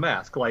wasn't wearing the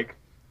mask, like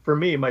for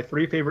me, my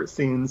 3 favorite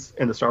scenes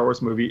in the Star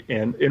Wars movie,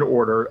 in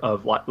order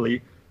of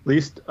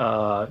least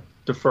to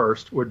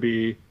first, would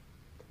be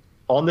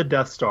on the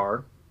Death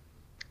Star,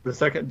 the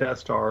second Death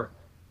Star,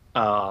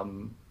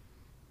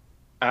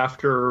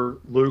 after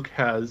Luke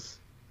has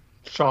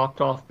chopped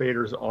off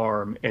Vader's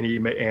arm and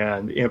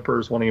the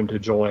Emperor's wanting him to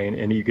join,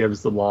 and he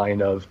gives the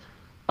line of,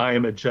 "I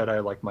am a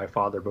Jedi like my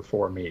father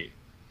before me."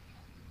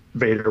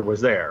 Vader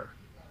was there.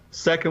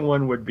 Second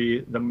one would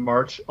be the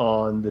march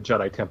on the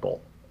Jedi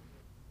Temple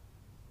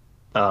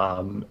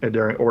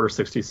during Order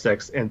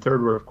 66, and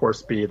third would of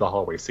course be the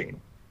hallway scene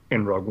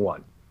in Rogue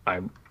One.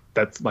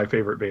 That's my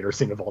favorite Vader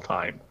scene of all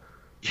time.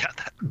 Yeah,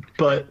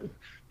 but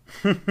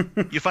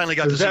you finally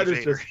got to see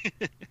Vader.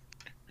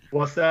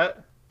 What's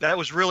that? That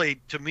was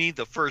really, to me,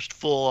 the first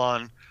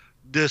full-on,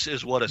 this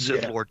is what a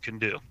Sith Lord can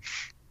do.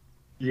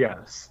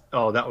 Yes.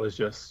 Oh, that was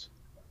just...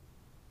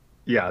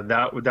 Yeah,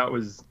 that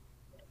was...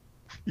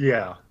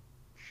 Yeah.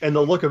 And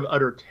the look of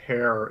utter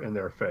terror in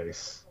their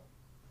face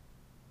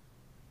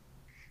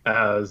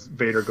as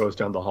Vader goes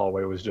down the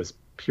hallway was just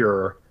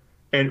pure.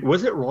 And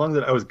was it wrong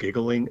that I was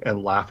giggling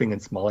and laughing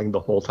and smiling the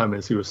whole time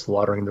as he was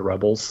slaughtering the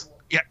rebels?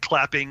 Yeah,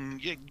 clapping.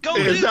 Yeah, go,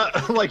 dude!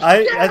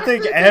 I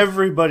think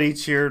everybody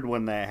cheered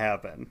when that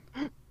happened.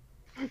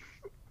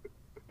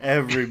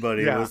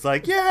 Everybody was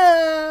like,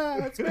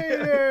 "Yeah, it's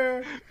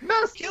Vader!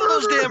 Kill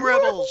those damn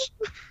rebels!"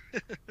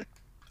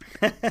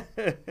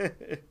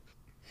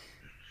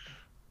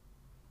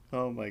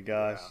 Oh my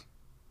gosh,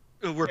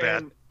 we're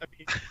bad. I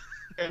mean,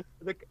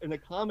 and the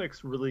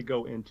comics really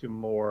go into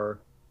more.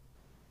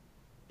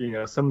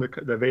 Some of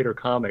the Vader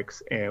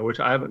comics, and which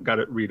I haven't got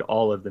to read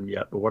all of them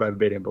yet, but what I've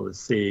been able to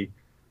see,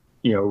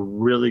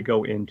 really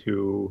go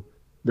into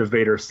the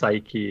Vader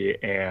psyche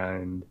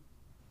and,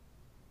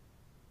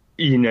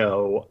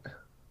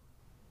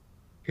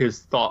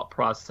 his thought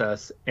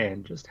process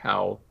and just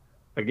how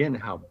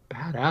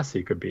badass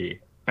he could be.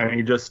 I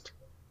mean,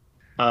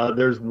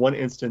 there's one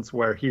instance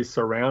where he's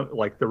the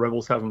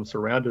rebels have him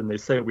surrounded, and they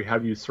say, "We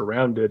have you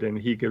surrounded," and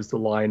he gives the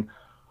line,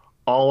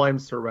 "All I'm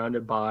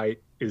surrounded by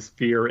is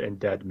fear and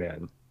dead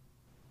men."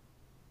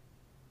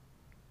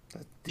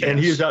 Yes. And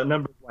he's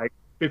outnumbered like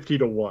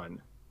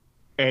 50-1.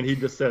 And he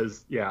just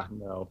says, "Yeah,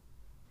 no,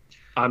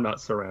 I'm not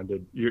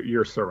surrounded.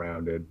 You're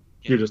surrounded.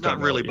 You're just not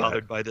really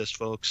bothered by this,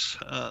 folks."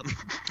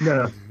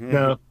 No.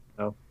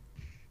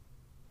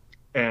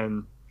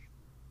 And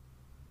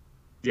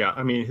yeah,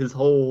 I mean, his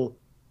whole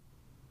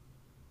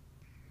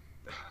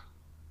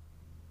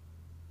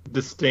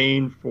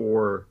disdain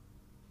for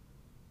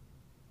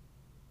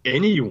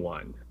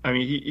anyone. I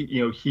mean,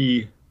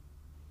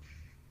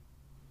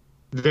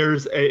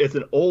 it's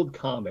an old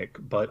comic,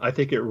 but I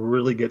think it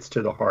really gets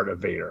to the heart of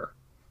Vader.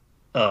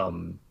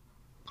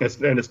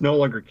 It's no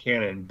longer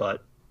canon,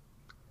 but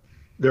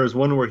there's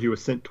one where he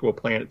was sent to a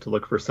planet to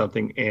look for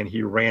something, and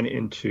he ran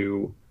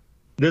into.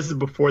 This is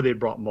before they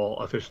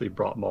officially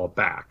brought Maul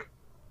back,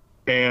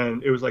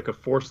 and it was like a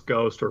Force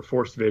ghost or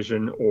Force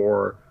vision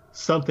or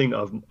something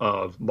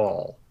of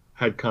Maul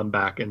had come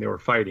back, and they were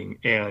fighting.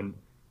 And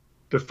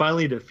to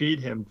finally defeat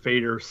him,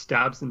 Vader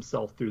stabs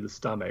himself through the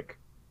stomach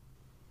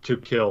to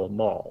kill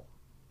Maul.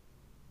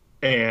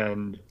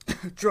 And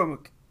drama.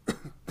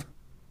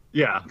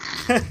 Yeah.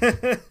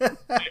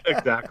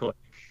 Exactly.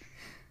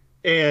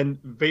 And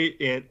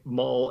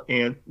Maul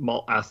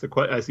asked the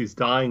question as he's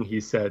dying.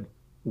 He said,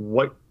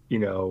 "What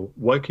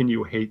can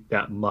you hate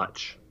that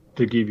much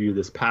to give you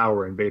this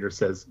power?" And Vader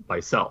says,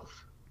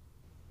 "Myself."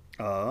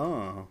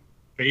 Oh.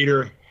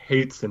 Vader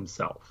hates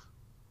himself.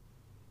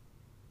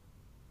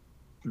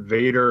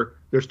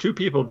 There's 2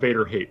 people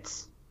Vader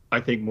hates,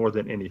 I think, more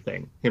than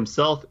anything: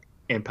 himself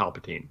and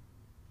Palpatine.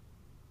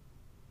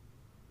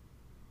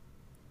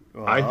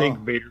 Wow. I think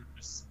Vader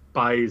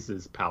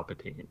despises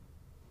Palpatine,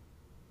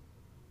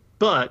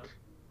 but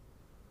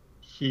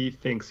he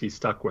thinks he's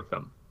stuck with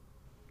him.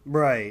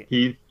 Right.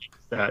 He thinks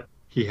that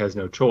he has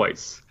no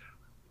choice.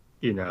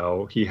 He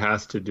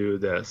has to do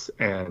this,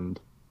 and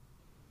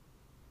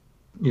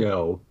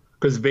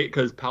because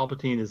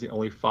Palpatine is the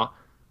only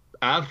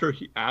after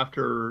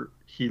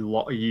he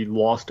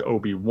lost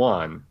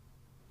Obi-Wan.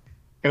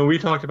 And we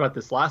talked about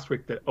this last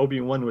week, that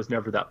Obi-Wan was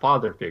never that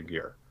father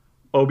figure.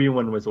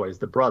 Obi-Wan was always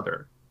the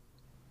brother.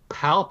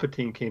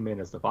 Palpatine came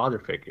in as the father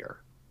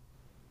figure.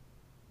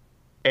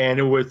 And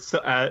it was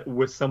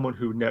with someone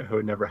who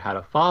had never had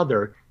a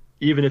father.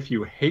 Even if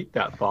you hate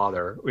that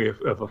father,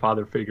 if a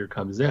father figure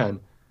comes in,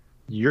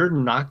 you're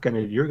going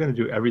to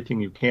do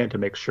everything you can to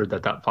make sure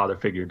that father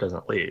figure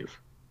doesn't leave.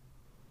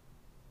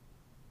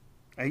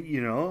 I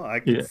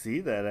can see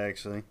that,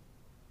 actually.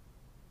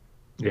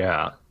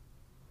 Yeah.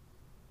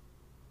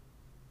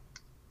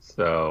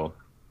 So.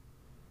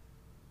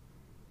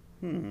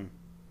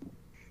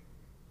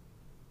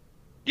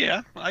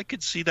 Yeah, I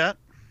could see that.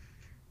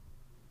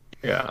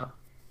 Yeah.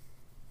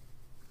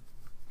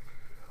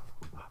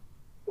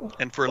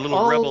 And for a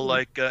little rebel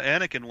like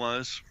Anakin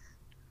was.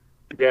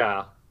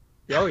 Yeah.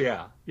 Oh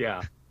yeah.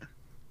 Yeah.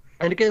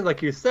 And again,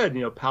 like you said,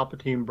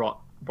 Palpatine brought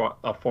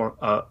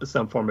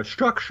some form of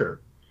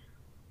structure,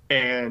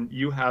 and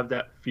you have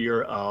that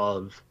fear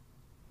of,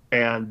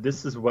 and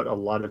this is what a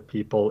lot of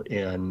people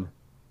in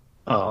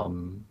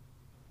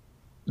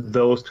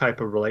those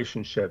type of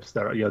relationships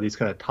that are, these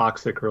kind of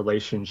toxic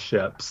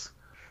relationships,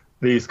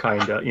 these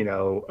kind of,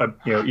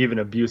 even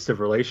abusive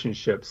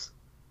relationships,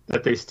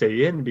 that they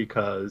stay in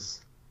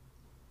because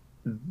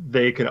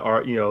they can,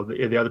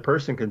 the other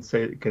person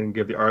can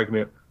give the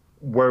argument,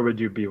 where would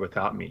you be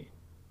without me?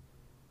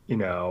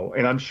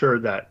 And I'm sure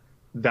that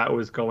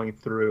was going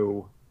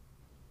through.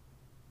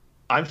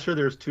 I'm sure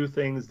there's two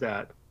things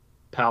that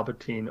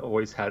Palpatine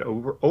always had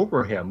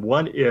over him.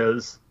 One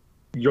is,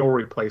 you're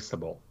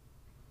replaceable.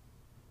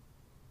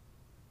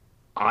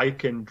 I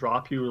can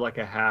drop you like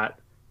a hat,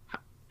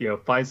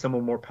 find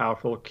someone more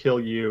powerful, kill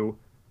you,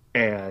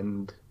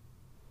 and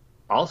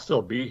I'll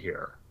still be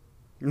here.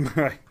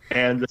 Right.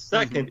 And the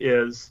second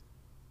is,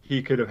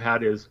 he could have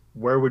had is,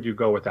 where would you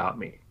go without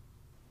me?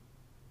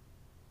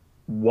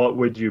 What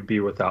would you be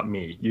without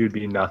me? You'd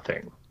be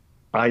nothing.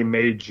 I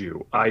made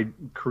you. I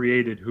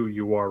created who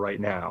you are right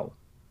now.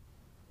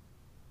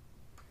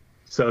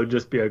 So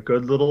just be a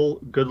good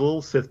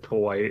little Sith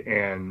toy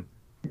and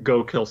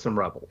go kill some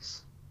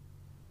rebels.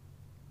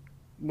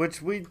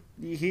 Which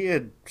he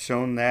had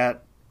shown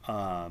that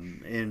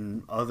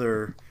in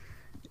other,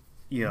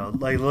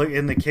 like look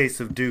in the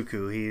case of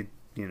Dooku, he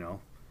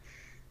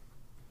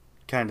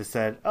kind of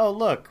said, "Oh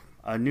look,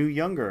 a new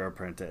younger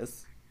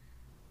apprentice."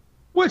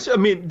 Which, I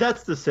mean,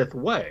 that's the Sith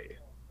way.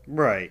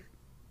 Right.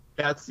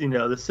 That's,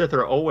 the Sith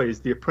are always,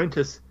 the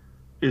apprentice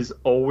is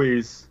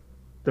always,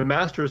 the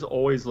master is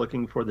always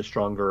looking for the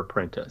stronger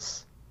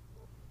apprentice.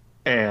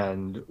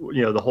 And,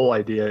 the whole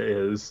idea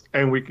is,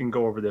 and we can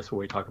go over this when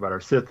we talk about our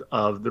Sith,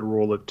 of the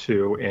rule of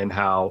two and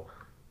how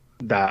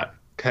that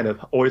kind of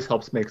always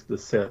helps make the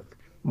Sith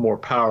more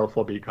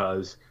powerful,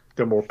 because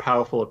the more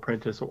powerful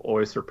apprentice will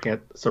always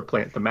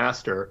supplant the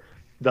master,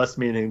 thus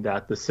meaning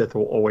that the Sith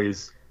will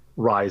always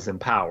rise in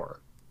power.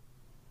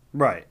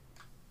 Right.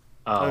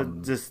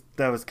 Just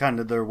that was kind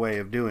of their way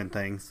of doing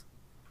things.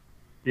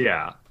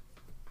 Yeah.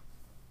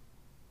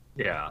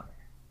 Yeah.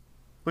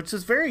 Which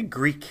is very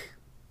Greek,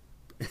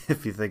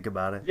 if you think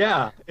about it.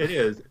 Yeah, it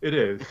is. It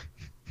is.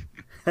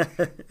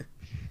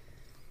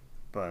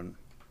 But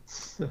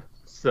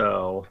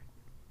so.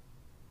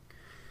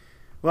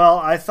 Well,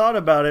 I thought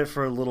about it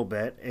for a little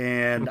bit,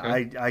 and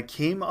I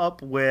came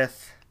up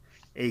with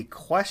a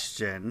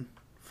question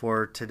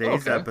for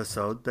today's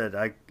episode that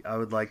I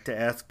would like to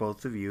ask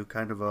both of you.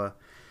 Kind of a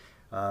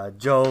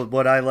Joe,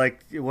 what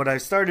I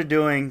started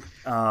doing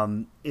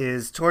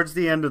is towards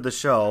the end of the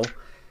show,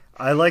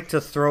 I like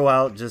to throw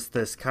out just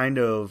this kind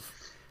of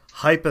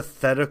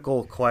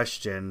hypothetical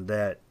question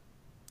that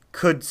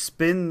could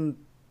spin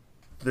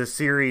the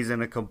series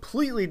in a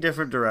completely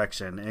different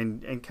direction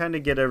and kind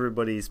of get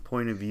everybody's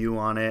point of view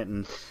on it.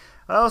 And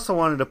I also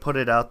wanted to put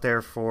it out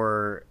there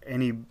for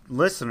any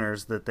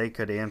listeners that they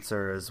could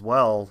answer as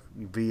well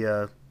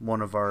via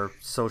one of our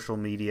social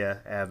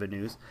media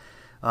avenues.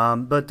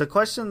 But the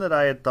question that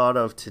I had thought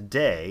of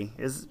today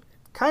is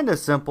kind of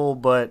simple,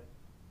 but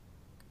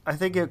I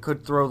think it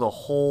could throw the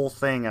whole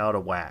thing out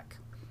of whack.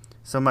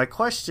 So my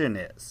question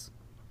is,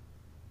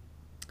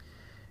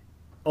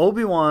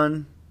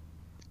 Obi-Wan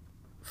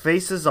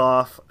faces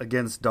off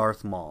against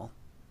Darth Maul,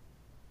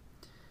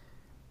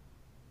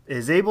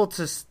 is able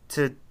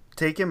to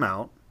take him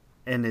out,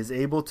 and is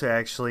able to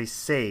actually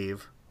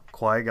save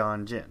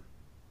Qui-Gon Jinn.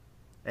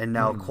 And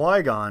now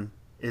Qui-Gon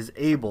is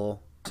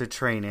able to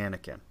train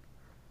Anakin.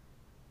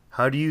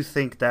 How do you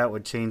think that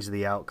would change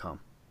the outcome?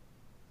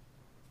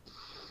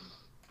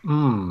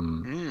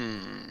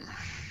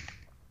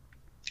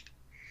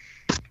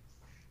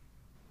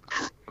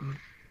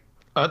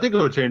 I think it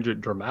would change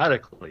it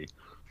dramatically,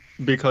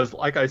 because,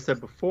 like I said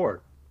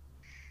before,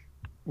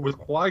 with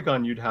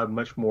Qui-Gon, you'd have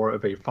much more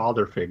of a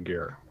father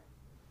figure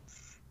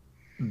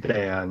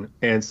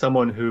and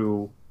someone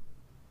who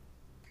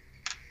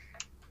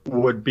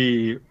would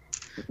be,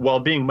 while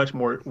being much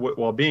more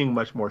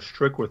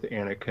strict with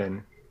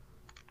Anakin,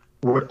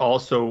 would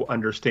also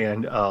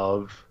understand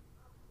of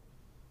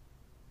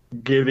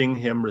giving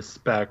him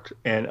respect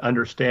and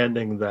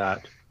understanding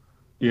that,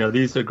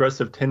 these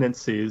aggressive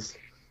tendencies,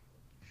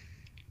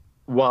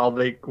 while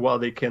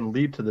they can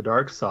lead to the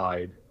dark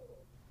side,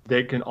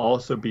 they can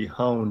also be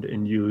honed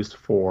and used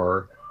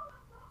for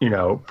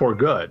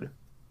good.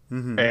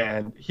 Mm-hmm.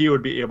 And he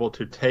would be able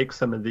to take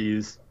some of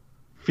these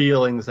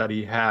feelings that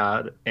he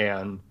had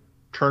and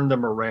turn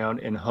them around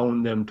and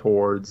hone them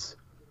towards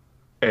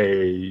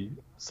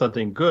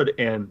something good.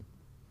 And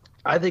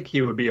I think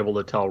he would be able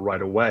to tell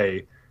right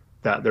away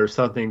that there's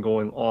something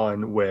going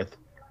on with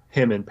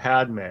him and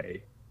Padme,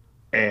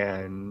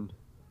 and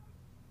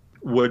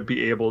would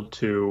be able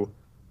to,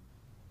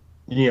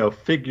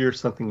 figure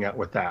something out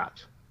with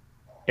that,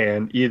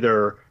 and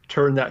either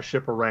turn that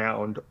ship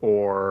around,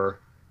 or,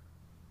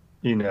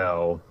 you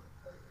know,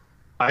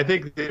 I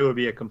think it would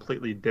be a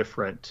completely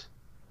different,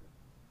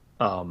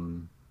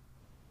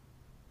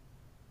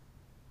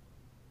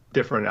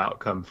 different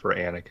outcome for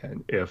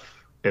Anakin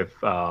if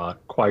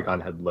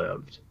Qui-Gon had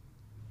lived.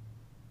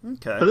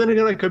 Okay. But then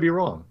again, I could be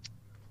wrong.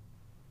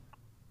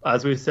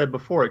 As we said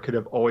before, it could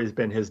have always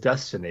been his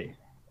destiny,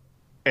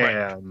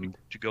 and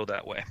to go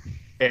that way.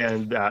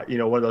 And you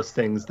know, one of those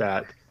things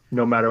that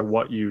no matter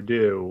what you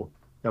do,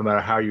 no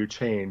matter how you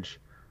change,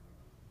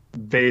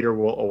 Vader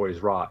will always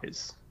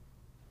rise.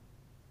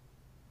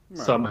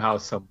 Right. Somehow,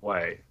 some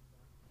way.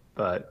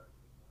 But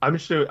I'm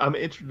interested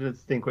to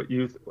think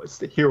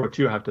hear what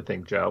you have to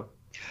think, Joe.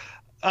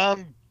 I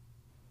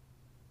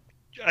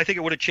think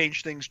it would have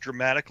changed things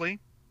dramatically,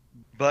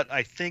 but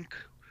I think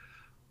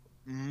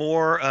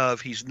more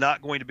of he's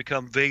not going to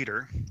become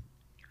Vader,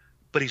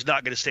 but he's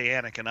not going to stay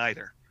Anakin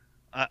either.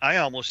 I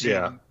almost see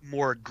him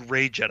more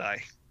Gray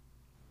Jedi.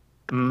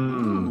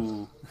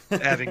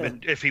 Having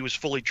been, if he was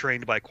fully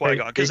trained by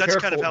Qui-Gon, because that's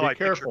kind of how I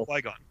picture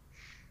Qui-Gon.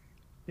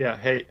 Yeah,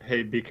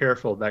 hey, be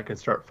careful. That can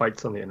start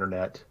fights on the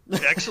internet.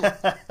 Excellent.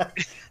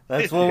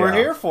 That's what we're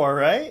here for,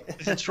 right?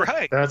 That's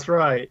right. That's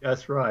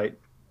right.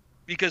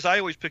 Because I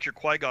always picture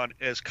Qui-Gon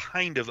as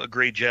kind of a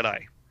Gray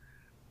Jedi.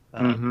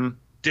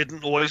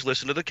 Didn't always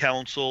listen to the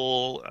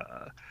Council.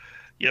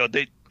 You know,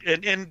 they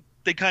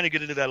kind of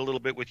get into that a little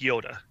bit with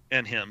Yoda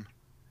and him.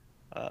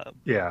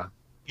 Yeah.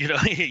 You know,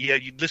 yeah,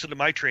 you listen to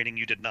my training,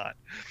 you did not.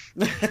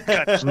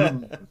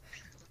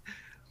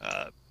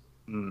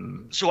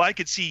 So I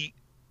could see,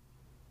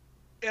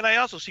 and I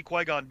also see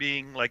Qui-Gon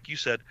being, like you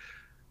said,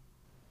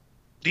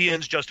 the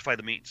ends justify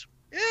the means.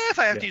 If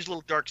I have to use a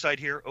little dark side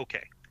here,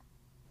 okay.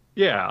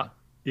 Yeah.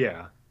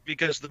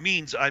 Because the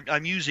means,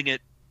 I'm using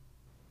it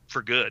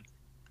for good.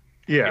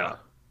 Yeah. You know?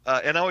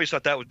 And I always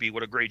thought that would be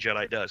what a Gray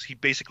Jedi does. He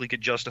basically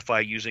could justify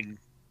using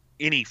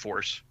any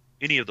Force,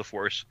 any of the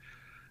Force,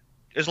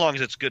 as long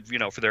as it's good, you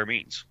know, for their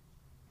means.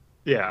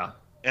 Yeah.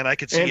 And I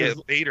could see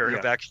Vader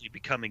have actually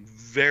becoming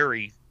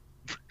very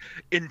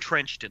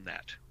entrenched in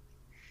that.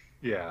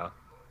 Yeah.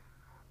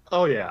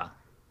 Oh, yeah.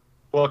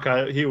 Well,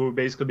 he would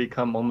basically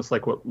become almost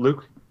like what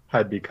Luke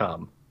had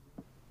become.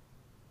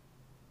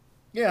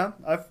 Yeah,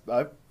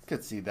 I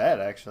could see that,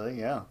 actually,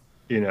 yeah.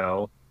 You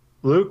know,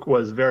 Luke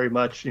was very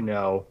much, you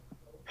know,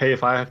 hey,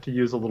 if I have to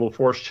use a little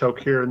Force choke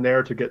here and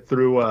there to get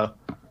through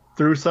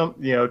some,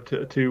 you know,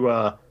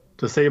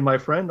 to save my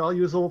friend, I'll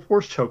use a little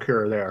Force choke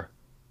here or there.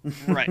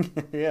 Right.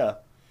 Yeah.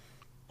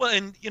 Well,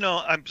 and, you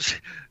know, I'm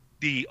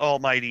the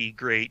almighty,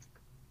 great,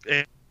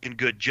 and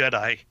good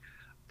Jedi.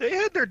 They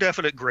had their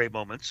definite gray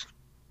moments.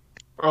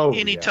 Oh,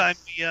 anytime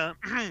we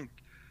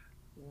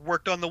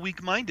worked on the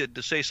weak-minded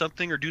to say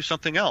something or do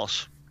something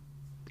else.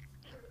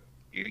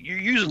 You're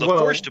using the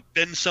Force to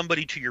bend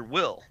somebody to your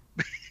will.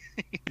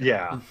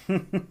 Yeah.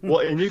 Well,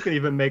 and you can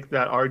even make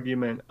that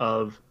argument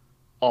of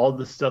all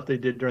the stuff they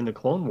did during the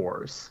Clone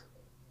Wars.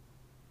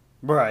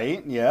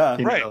 Right, yeah.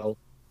 You know,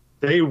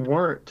 they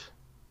weren't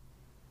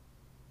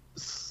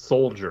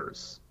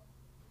soldiers.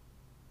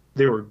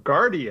 They were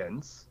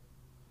guardians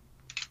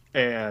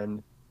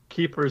and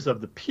keepers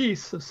of the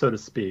peace, so to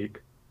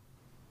speak,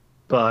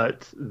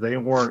 but they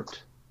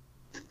weren't,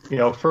 you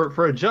know, for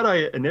a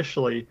Jedi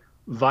initially,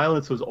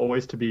 violence was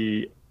always to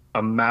be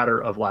a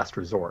matter of last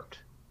resort.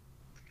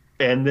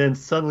 And then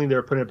suddenly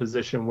they're put in a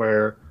position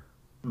where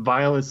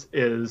violence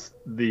is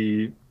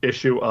the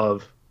issue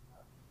of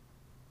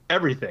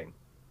everything.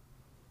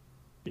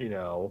 You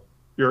know,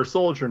 you're a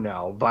soldier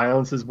now.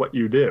 Violence is what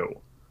you do.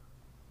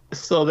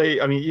 So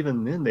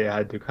even then they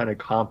had to kind of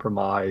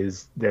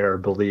compromise their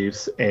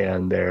beliefs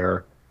and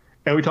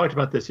we talked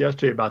about this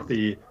yesterday about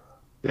the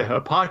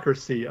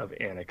hypocrisy of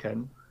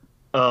Anakin,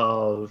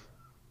 of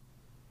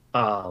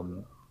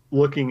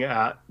looking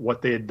at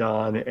what they had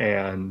done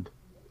and,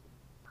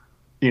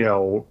 you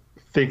know,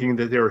 thinking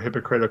that they were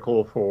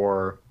hypocritical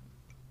for,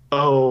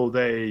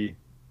 they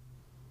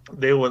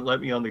wouldn't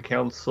let me on the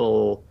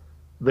council.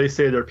 They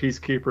say they're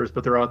peacekeepers,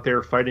 but they're out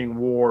there fighting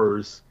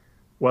wars.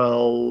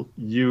 Well,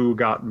 you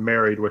got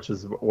married, which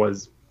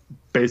was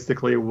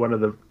basically one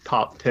of the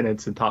top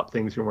tenets and top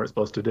things you weren't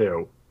supposed to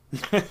do.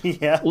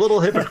 Yeah. A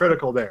little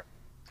hypocritical there.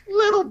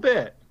 Little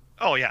bit.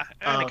 Oh, yeah.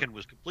 Anakin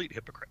was a complete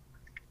hypocrite.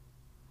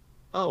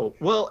 Oh,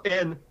 well,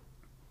 and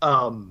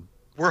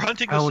we're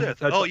hunting the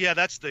Sith. Oh, yeah,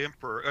 that's the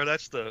Emperor, or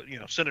that's the, you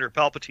know, Senator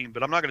Palpatine,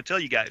 but I'm not going to tell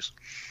you guys.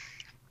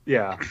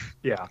 Yeah.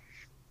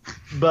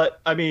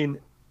 But, I mean,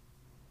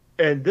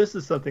 and this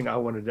is something I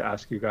wanted to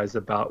ask you guys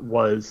about,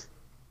 was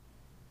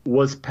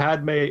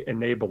Padme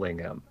enabling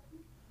him?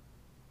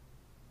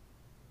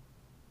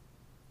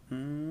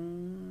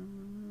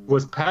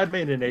 Was Padme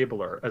an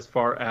enabler as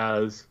far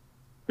as,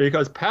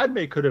 because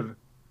Padme could have,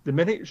 the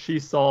minute she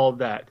saw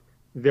that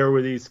there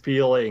were these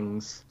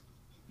feelings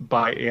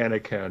by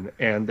Anakin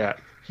and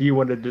that he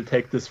wanted to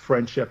take this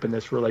friendship and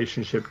this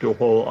relationship to a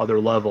whole other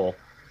level,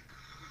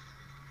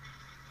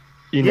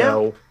 you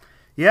know.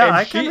 Yeah,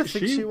 I kind of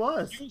think she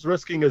was. She was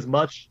risking as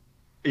much,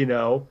 you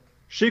know.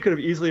 She could have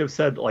easily have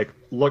said, like,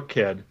 look,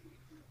 kid,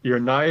 you're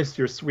nice,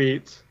 you're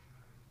sweet,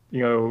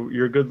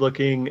 you're good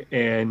looking,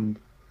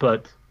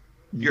 but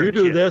You're you a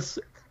do kid. this.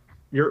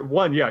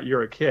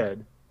 You're a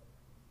kid,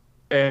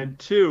 and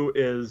two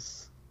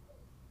is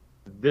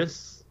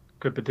this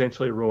could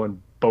potentially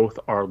ruin both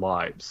our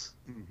lives.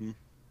 Mm-hmm.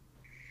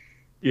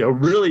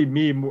 Really,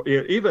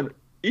 even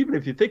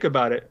if you think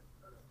about it,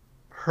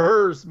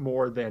 hers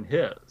more than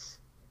his,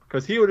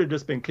 because he would have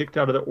just been kicked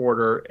out of the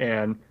order,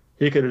 and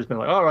he could have just been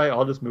like, all right,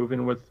 I'll just move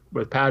in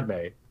with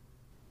Padme.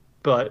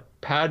 But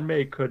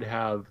Padme could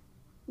have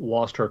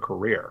lost her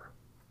career.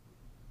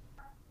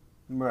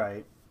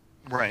 Right.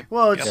 Right.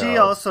 Well, Yep. she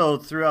also,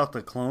 throughout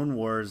the Clone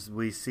Wars,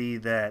 we see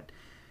that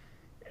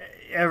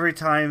every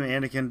time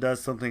Anakin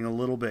does something a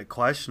little bit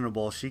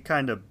questionable, she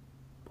kind of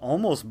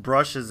almost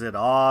brushes it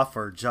off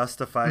or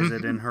justifies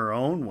it in her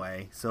own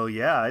way. So,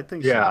 yeah, I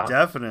think she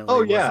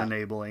definitely was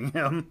enabling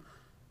him.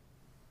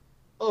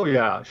 Oh,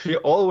 yeah. She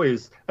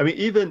always,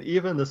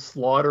 even the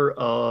slaughter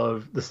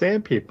of the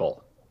Sand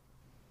People.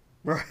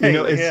 Right.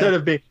 Instead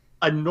of being,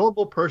 a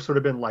normal person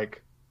would have been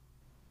like,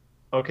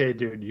 okay,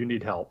 dude, you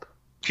need help.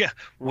 Yeah,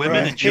 women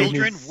Right. and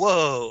children.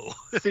 Whoa.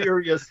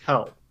 Serious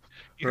help.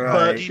 You're Right.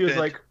 But deep she was in.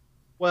 like,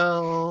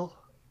 well,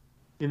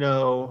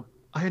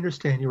 I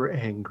understand you were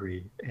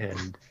angry,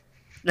 and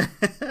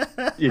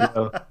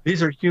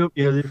these are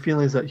the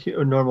feelings that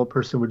a normal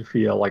person would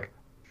feel. Like,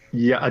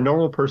 yeah, a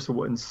normal person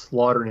wouldn't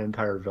slaughter an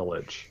entire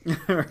village.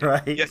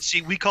 Right. Yeah,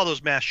 see, we call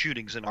those mass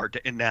shootings in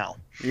now.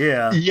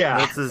 Yeah. Yeah,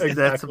 That's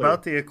exactly.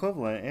 about the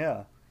equivalent,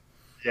 yeah.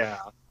 Yeah.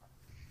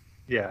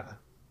 Yeah,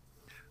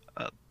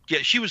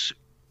 she was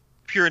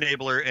pure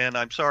enabler, and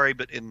I'm sorry,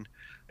 but in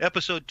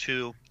episode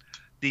 2,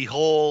 the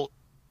whole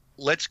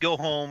let's go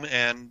home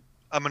and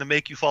I'm going to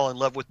make you fall in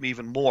love with me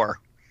even more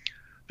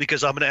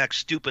because I'm going to act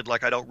stupid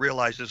like I don't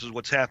realize this is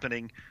what's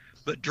happening,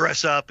 but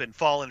dress up and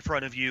fall in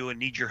front of you and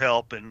need your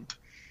help and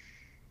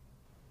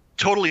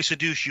totally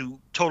seduce you,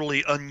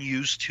 totally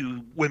unused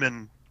to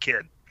women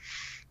kid.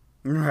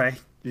 Right.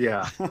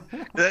 Yeah.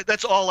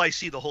 That's all I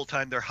see the whole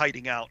time they're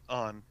hiding out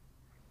on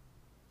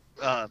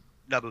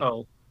Naboo.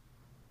 Oh.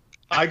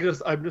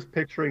 I'm just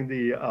picturing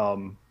the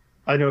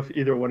I don't know if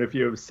either one of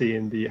you have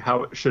seen the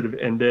how it should have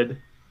ended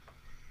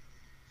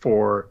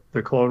for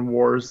the Clone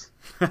Wars.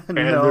 And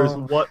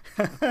No.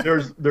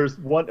 there's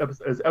one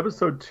episode, it's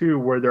episode 2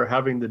 where they're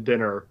having the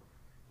dinner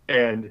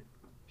and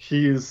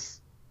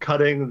he's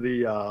cutting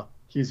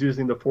he's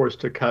using the Force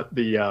to cut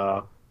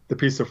the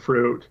piece of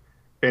fruit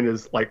and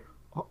is like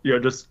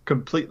just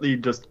completely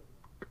just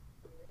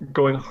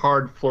going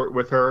hard flirt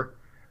with her.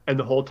 And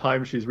the whole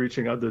time she's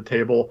reaching under the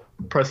table,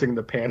 pressing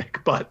the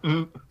panic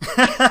button.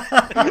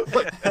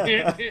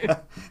 Yeah,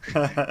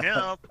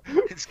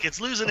 it's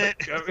losing it.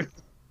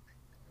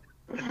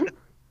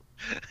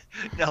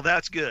 Now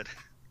that's good.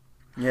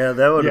 Yeah,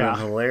 that would have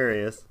been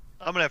hilarious.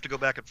 I'm gonna have to go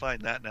back and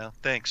find that now.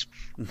 Thanks.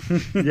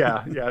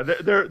 yeah,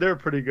 they're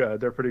pretty good.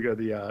 They're pretty good.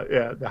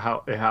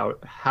 The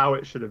how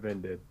it should have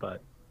ended.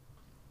 But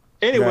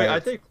anyway, Right. I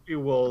think we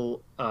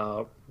will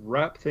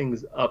wrap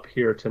things up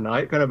here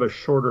tonight. Kind of a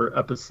shorter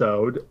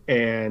episode,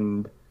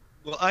 and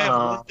Well, I have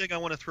one thing I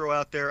want to throw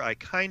out there. I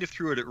kind of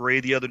threw it at Ray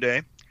the other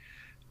day,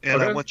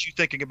 and I Okay. want you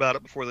thinking about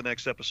it before the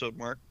next episode,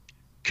 Mark.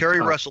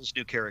 Kerry Russell's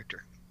new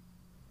character.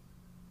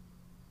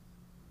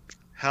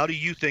 How do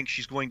you think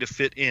she's going to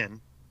fit in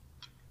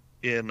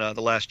The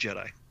Last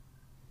Jedi?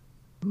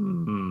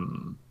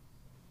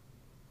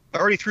 I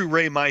already threw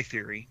Ray my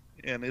theory,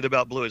 and it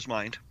about blew his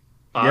mind.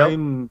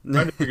 I'm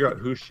trying to figure out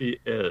who she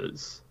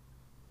is.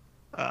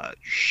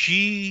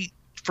 She,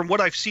 from what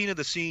I've seen of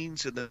the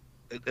scenes and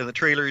the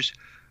trailers,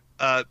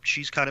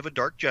 she's kind of a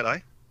dark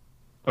Jedi,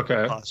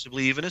 Okay.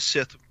 possibly even a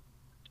Sith.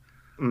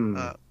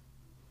 Mm.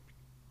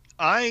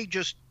 I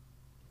just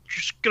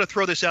gonna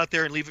throw this out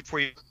there and leave it for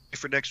you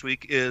for next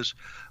week. Is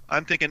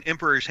I'm thinking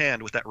Emperor's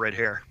Hand with that red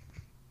hair.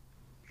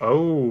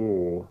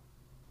 Oh.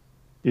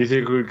 You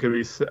think we could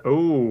be?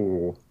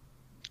 Oh.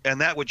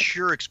 And that would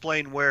sure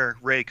explain where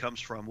Ray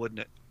comes from, wouldn't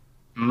it?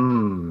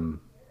 Hmm.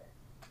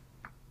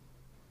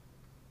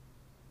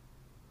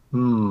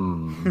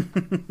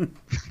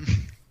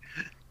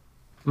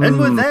 And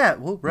with that,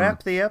 we'll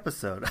wrap the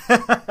episode.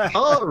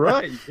 All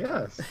right.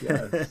 Yes.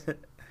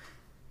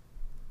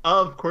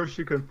 Of course,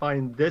 you can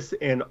find this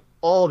and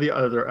all the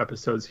other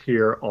episodes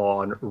here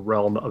on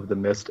Realm of the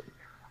Mist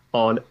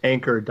on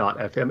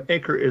Anchor.fm.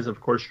 Anchor is, of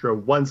course, your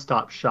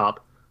one-stop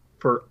shop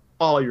for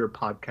all your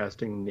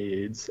podcasting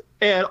needs,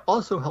 and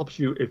also helps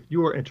you if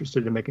you are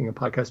interested in making a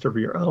podcast of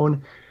your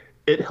own.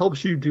 It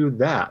helps you do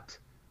that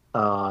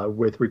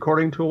with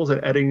recording tools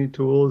and editing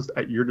tools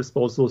at your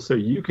disposal, so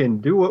you can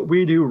do what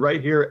we do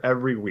right here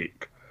every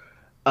week.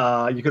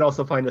 You can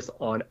also find us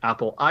on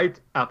Apple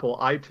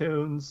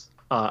iTunes,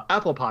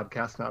 Apple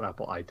Podcasts, not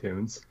Apple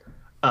iTunes,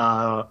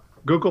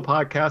 Google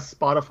Podcasts,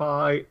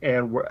 Spotify,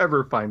 and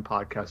wherever fine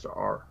podcasts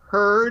are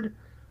heard.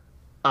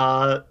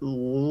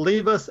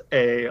 Leave us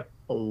a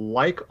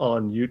like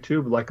on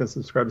YouTube, like and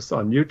subscribe us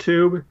on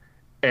YouTube,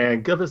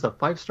 and give us a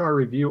 5-star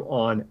review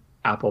on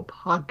Apple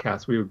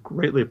Podcasts. We would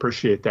greatly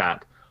appreciate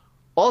that.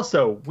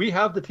 Also, we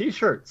have the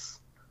t-shirts.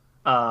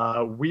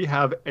 We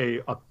have a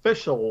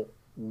official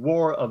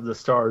War of the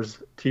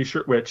Stars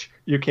t-shirt, which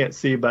you can't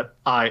see, but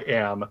I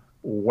am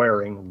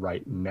wearing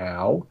right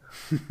now.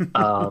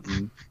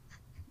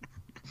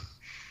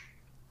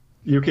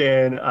 You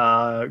can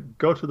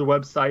go to the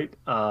website,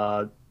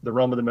 the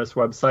Realm of the Mist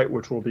website,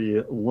 which will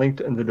be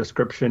linked in the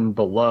description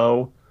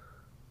below,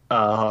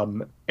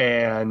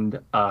 and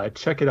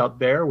check it out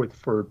there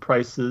for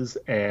prices,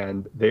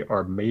 and they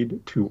are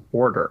made to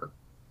order.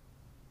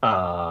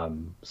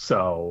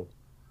 So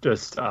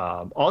just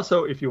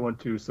also, if you want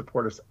to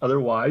support us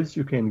otherwise,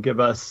 you can give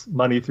us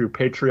money through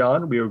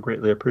Patreon. We would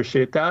greatly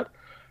appreciate that.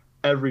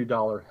 Every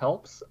dollar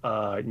helps.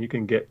 You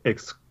can get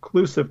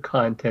exclusive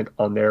content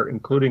on there,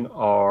 including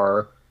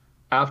our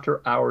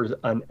after hours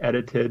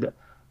unedited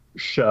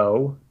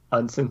show,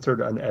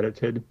 uncensored,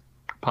 unedited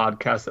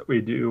podcast that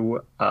we do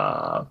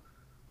about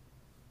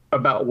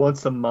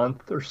once a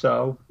month or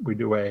so. We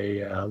do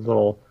a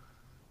little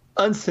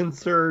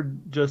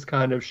uncensored, just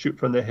kind of shoot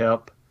from the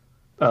hip,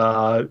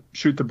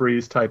 shoot the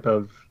breeze type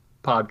of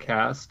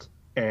podcast.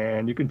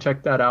 And you can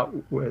check that out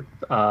with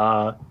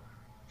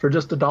for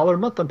just $1 a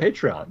month on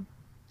Patreon.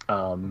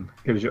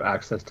 Gives you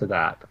access to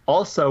that.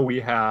 Also, we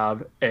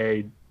have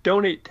a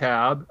donate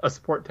tab, a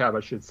support tab, I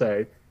should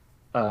say,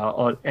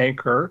 on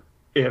Anchor.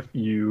 If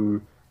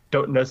you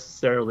don't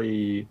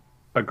necessarily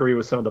agree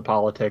with some of the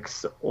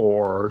politics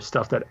or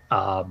stuff that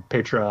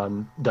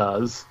Patreon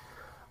does,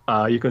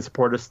 you can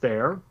support us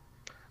there.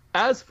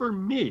 As for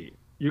me,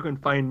 you can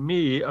find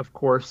me, of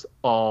course,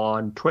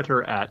 on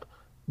Twitter at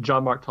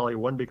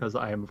JohnMarkTully1, because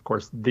I am, of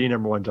course, the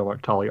 #1 John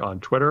Mark Tully on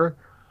Twitter.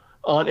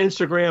 On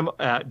Instagram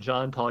at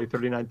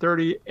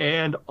JohnTully3930,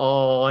 and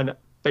on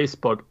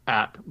Facebook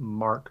at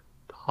Mark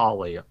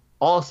Tully.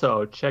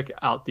 Also, check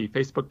out the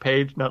Facebook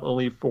page, not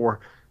only for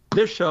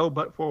this show,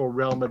 but for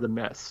Realm of the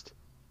Mist.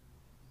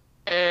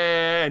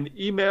 And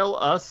email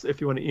us,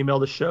 if you want to email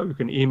the show, you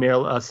can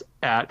email us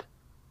at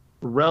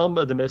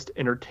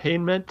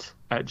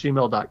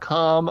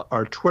realmofthemistentertainment@gmail.com.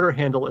 Our Twitter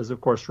handle is,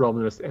 of course, Realm of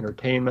the Mist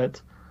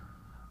Entertainment.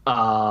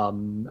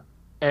 And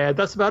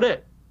that's about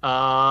it.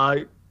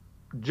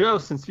 Joe,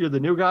 since you're the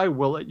new guy,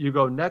 we'll let you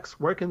go next.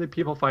 Where can the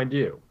people find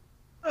you?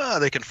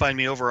 They can find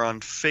me over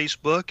on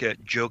Facebook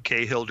at Joe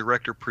Cahill,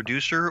 Director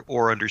Producer,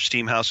 or under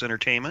Steamhouse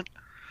Entertainment.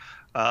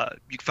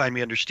 You can find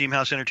me under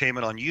Steamhouse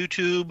Entertainment on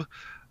YouTube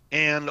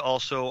and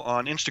also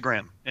on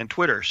Instagram and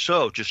Twitter.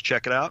 So just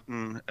check it out,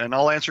 and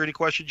I'll answer any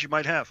questions you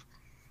might have.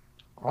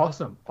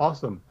 Awesome.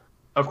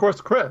 Of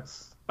course,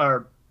 Chris. I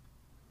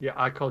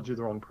called you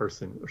the wrong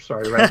person.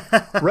 Sorry, Ray.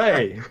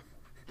 Ray.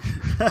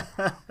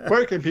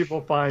 Where can people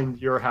find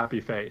your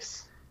happy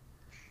face?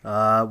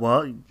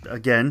 Well,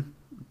 again,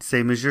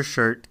 same as your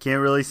shirt.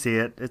 Can't really see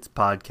it. It's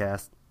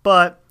podcast.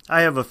 But I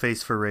have a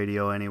face for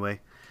radio anyway.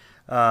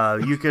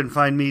 You can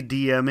find me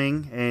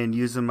DMing and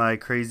using my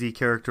crazy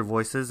character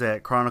voices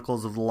at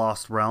Chronicles of the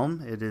Lost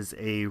Realm. It is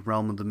a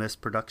Realm of the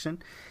Mist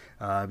production.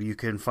 You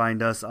can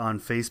find us on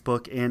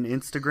Facebook and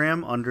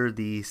Instagram under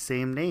the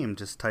same name.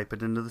 Just type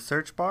it into the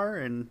search bar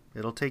and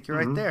it'll take you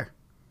right there.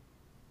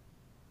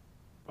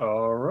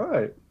 All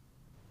right.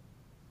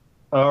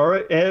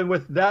 And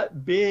with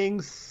that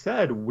being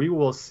said, we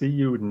will see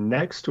you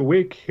next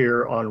week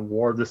here on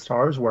War of the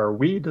Stars, where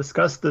we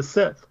discuss the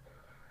Sith.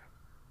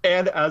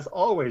 And as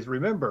always,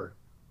 remember,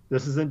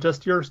 this isn't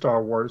just your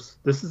Star Wars.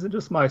 This isn't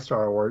just my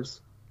Star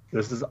Wars.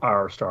 This is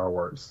our Star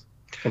Wars.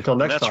 Until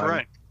next time. That's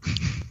right.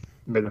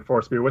 May the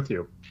Force be with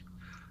you.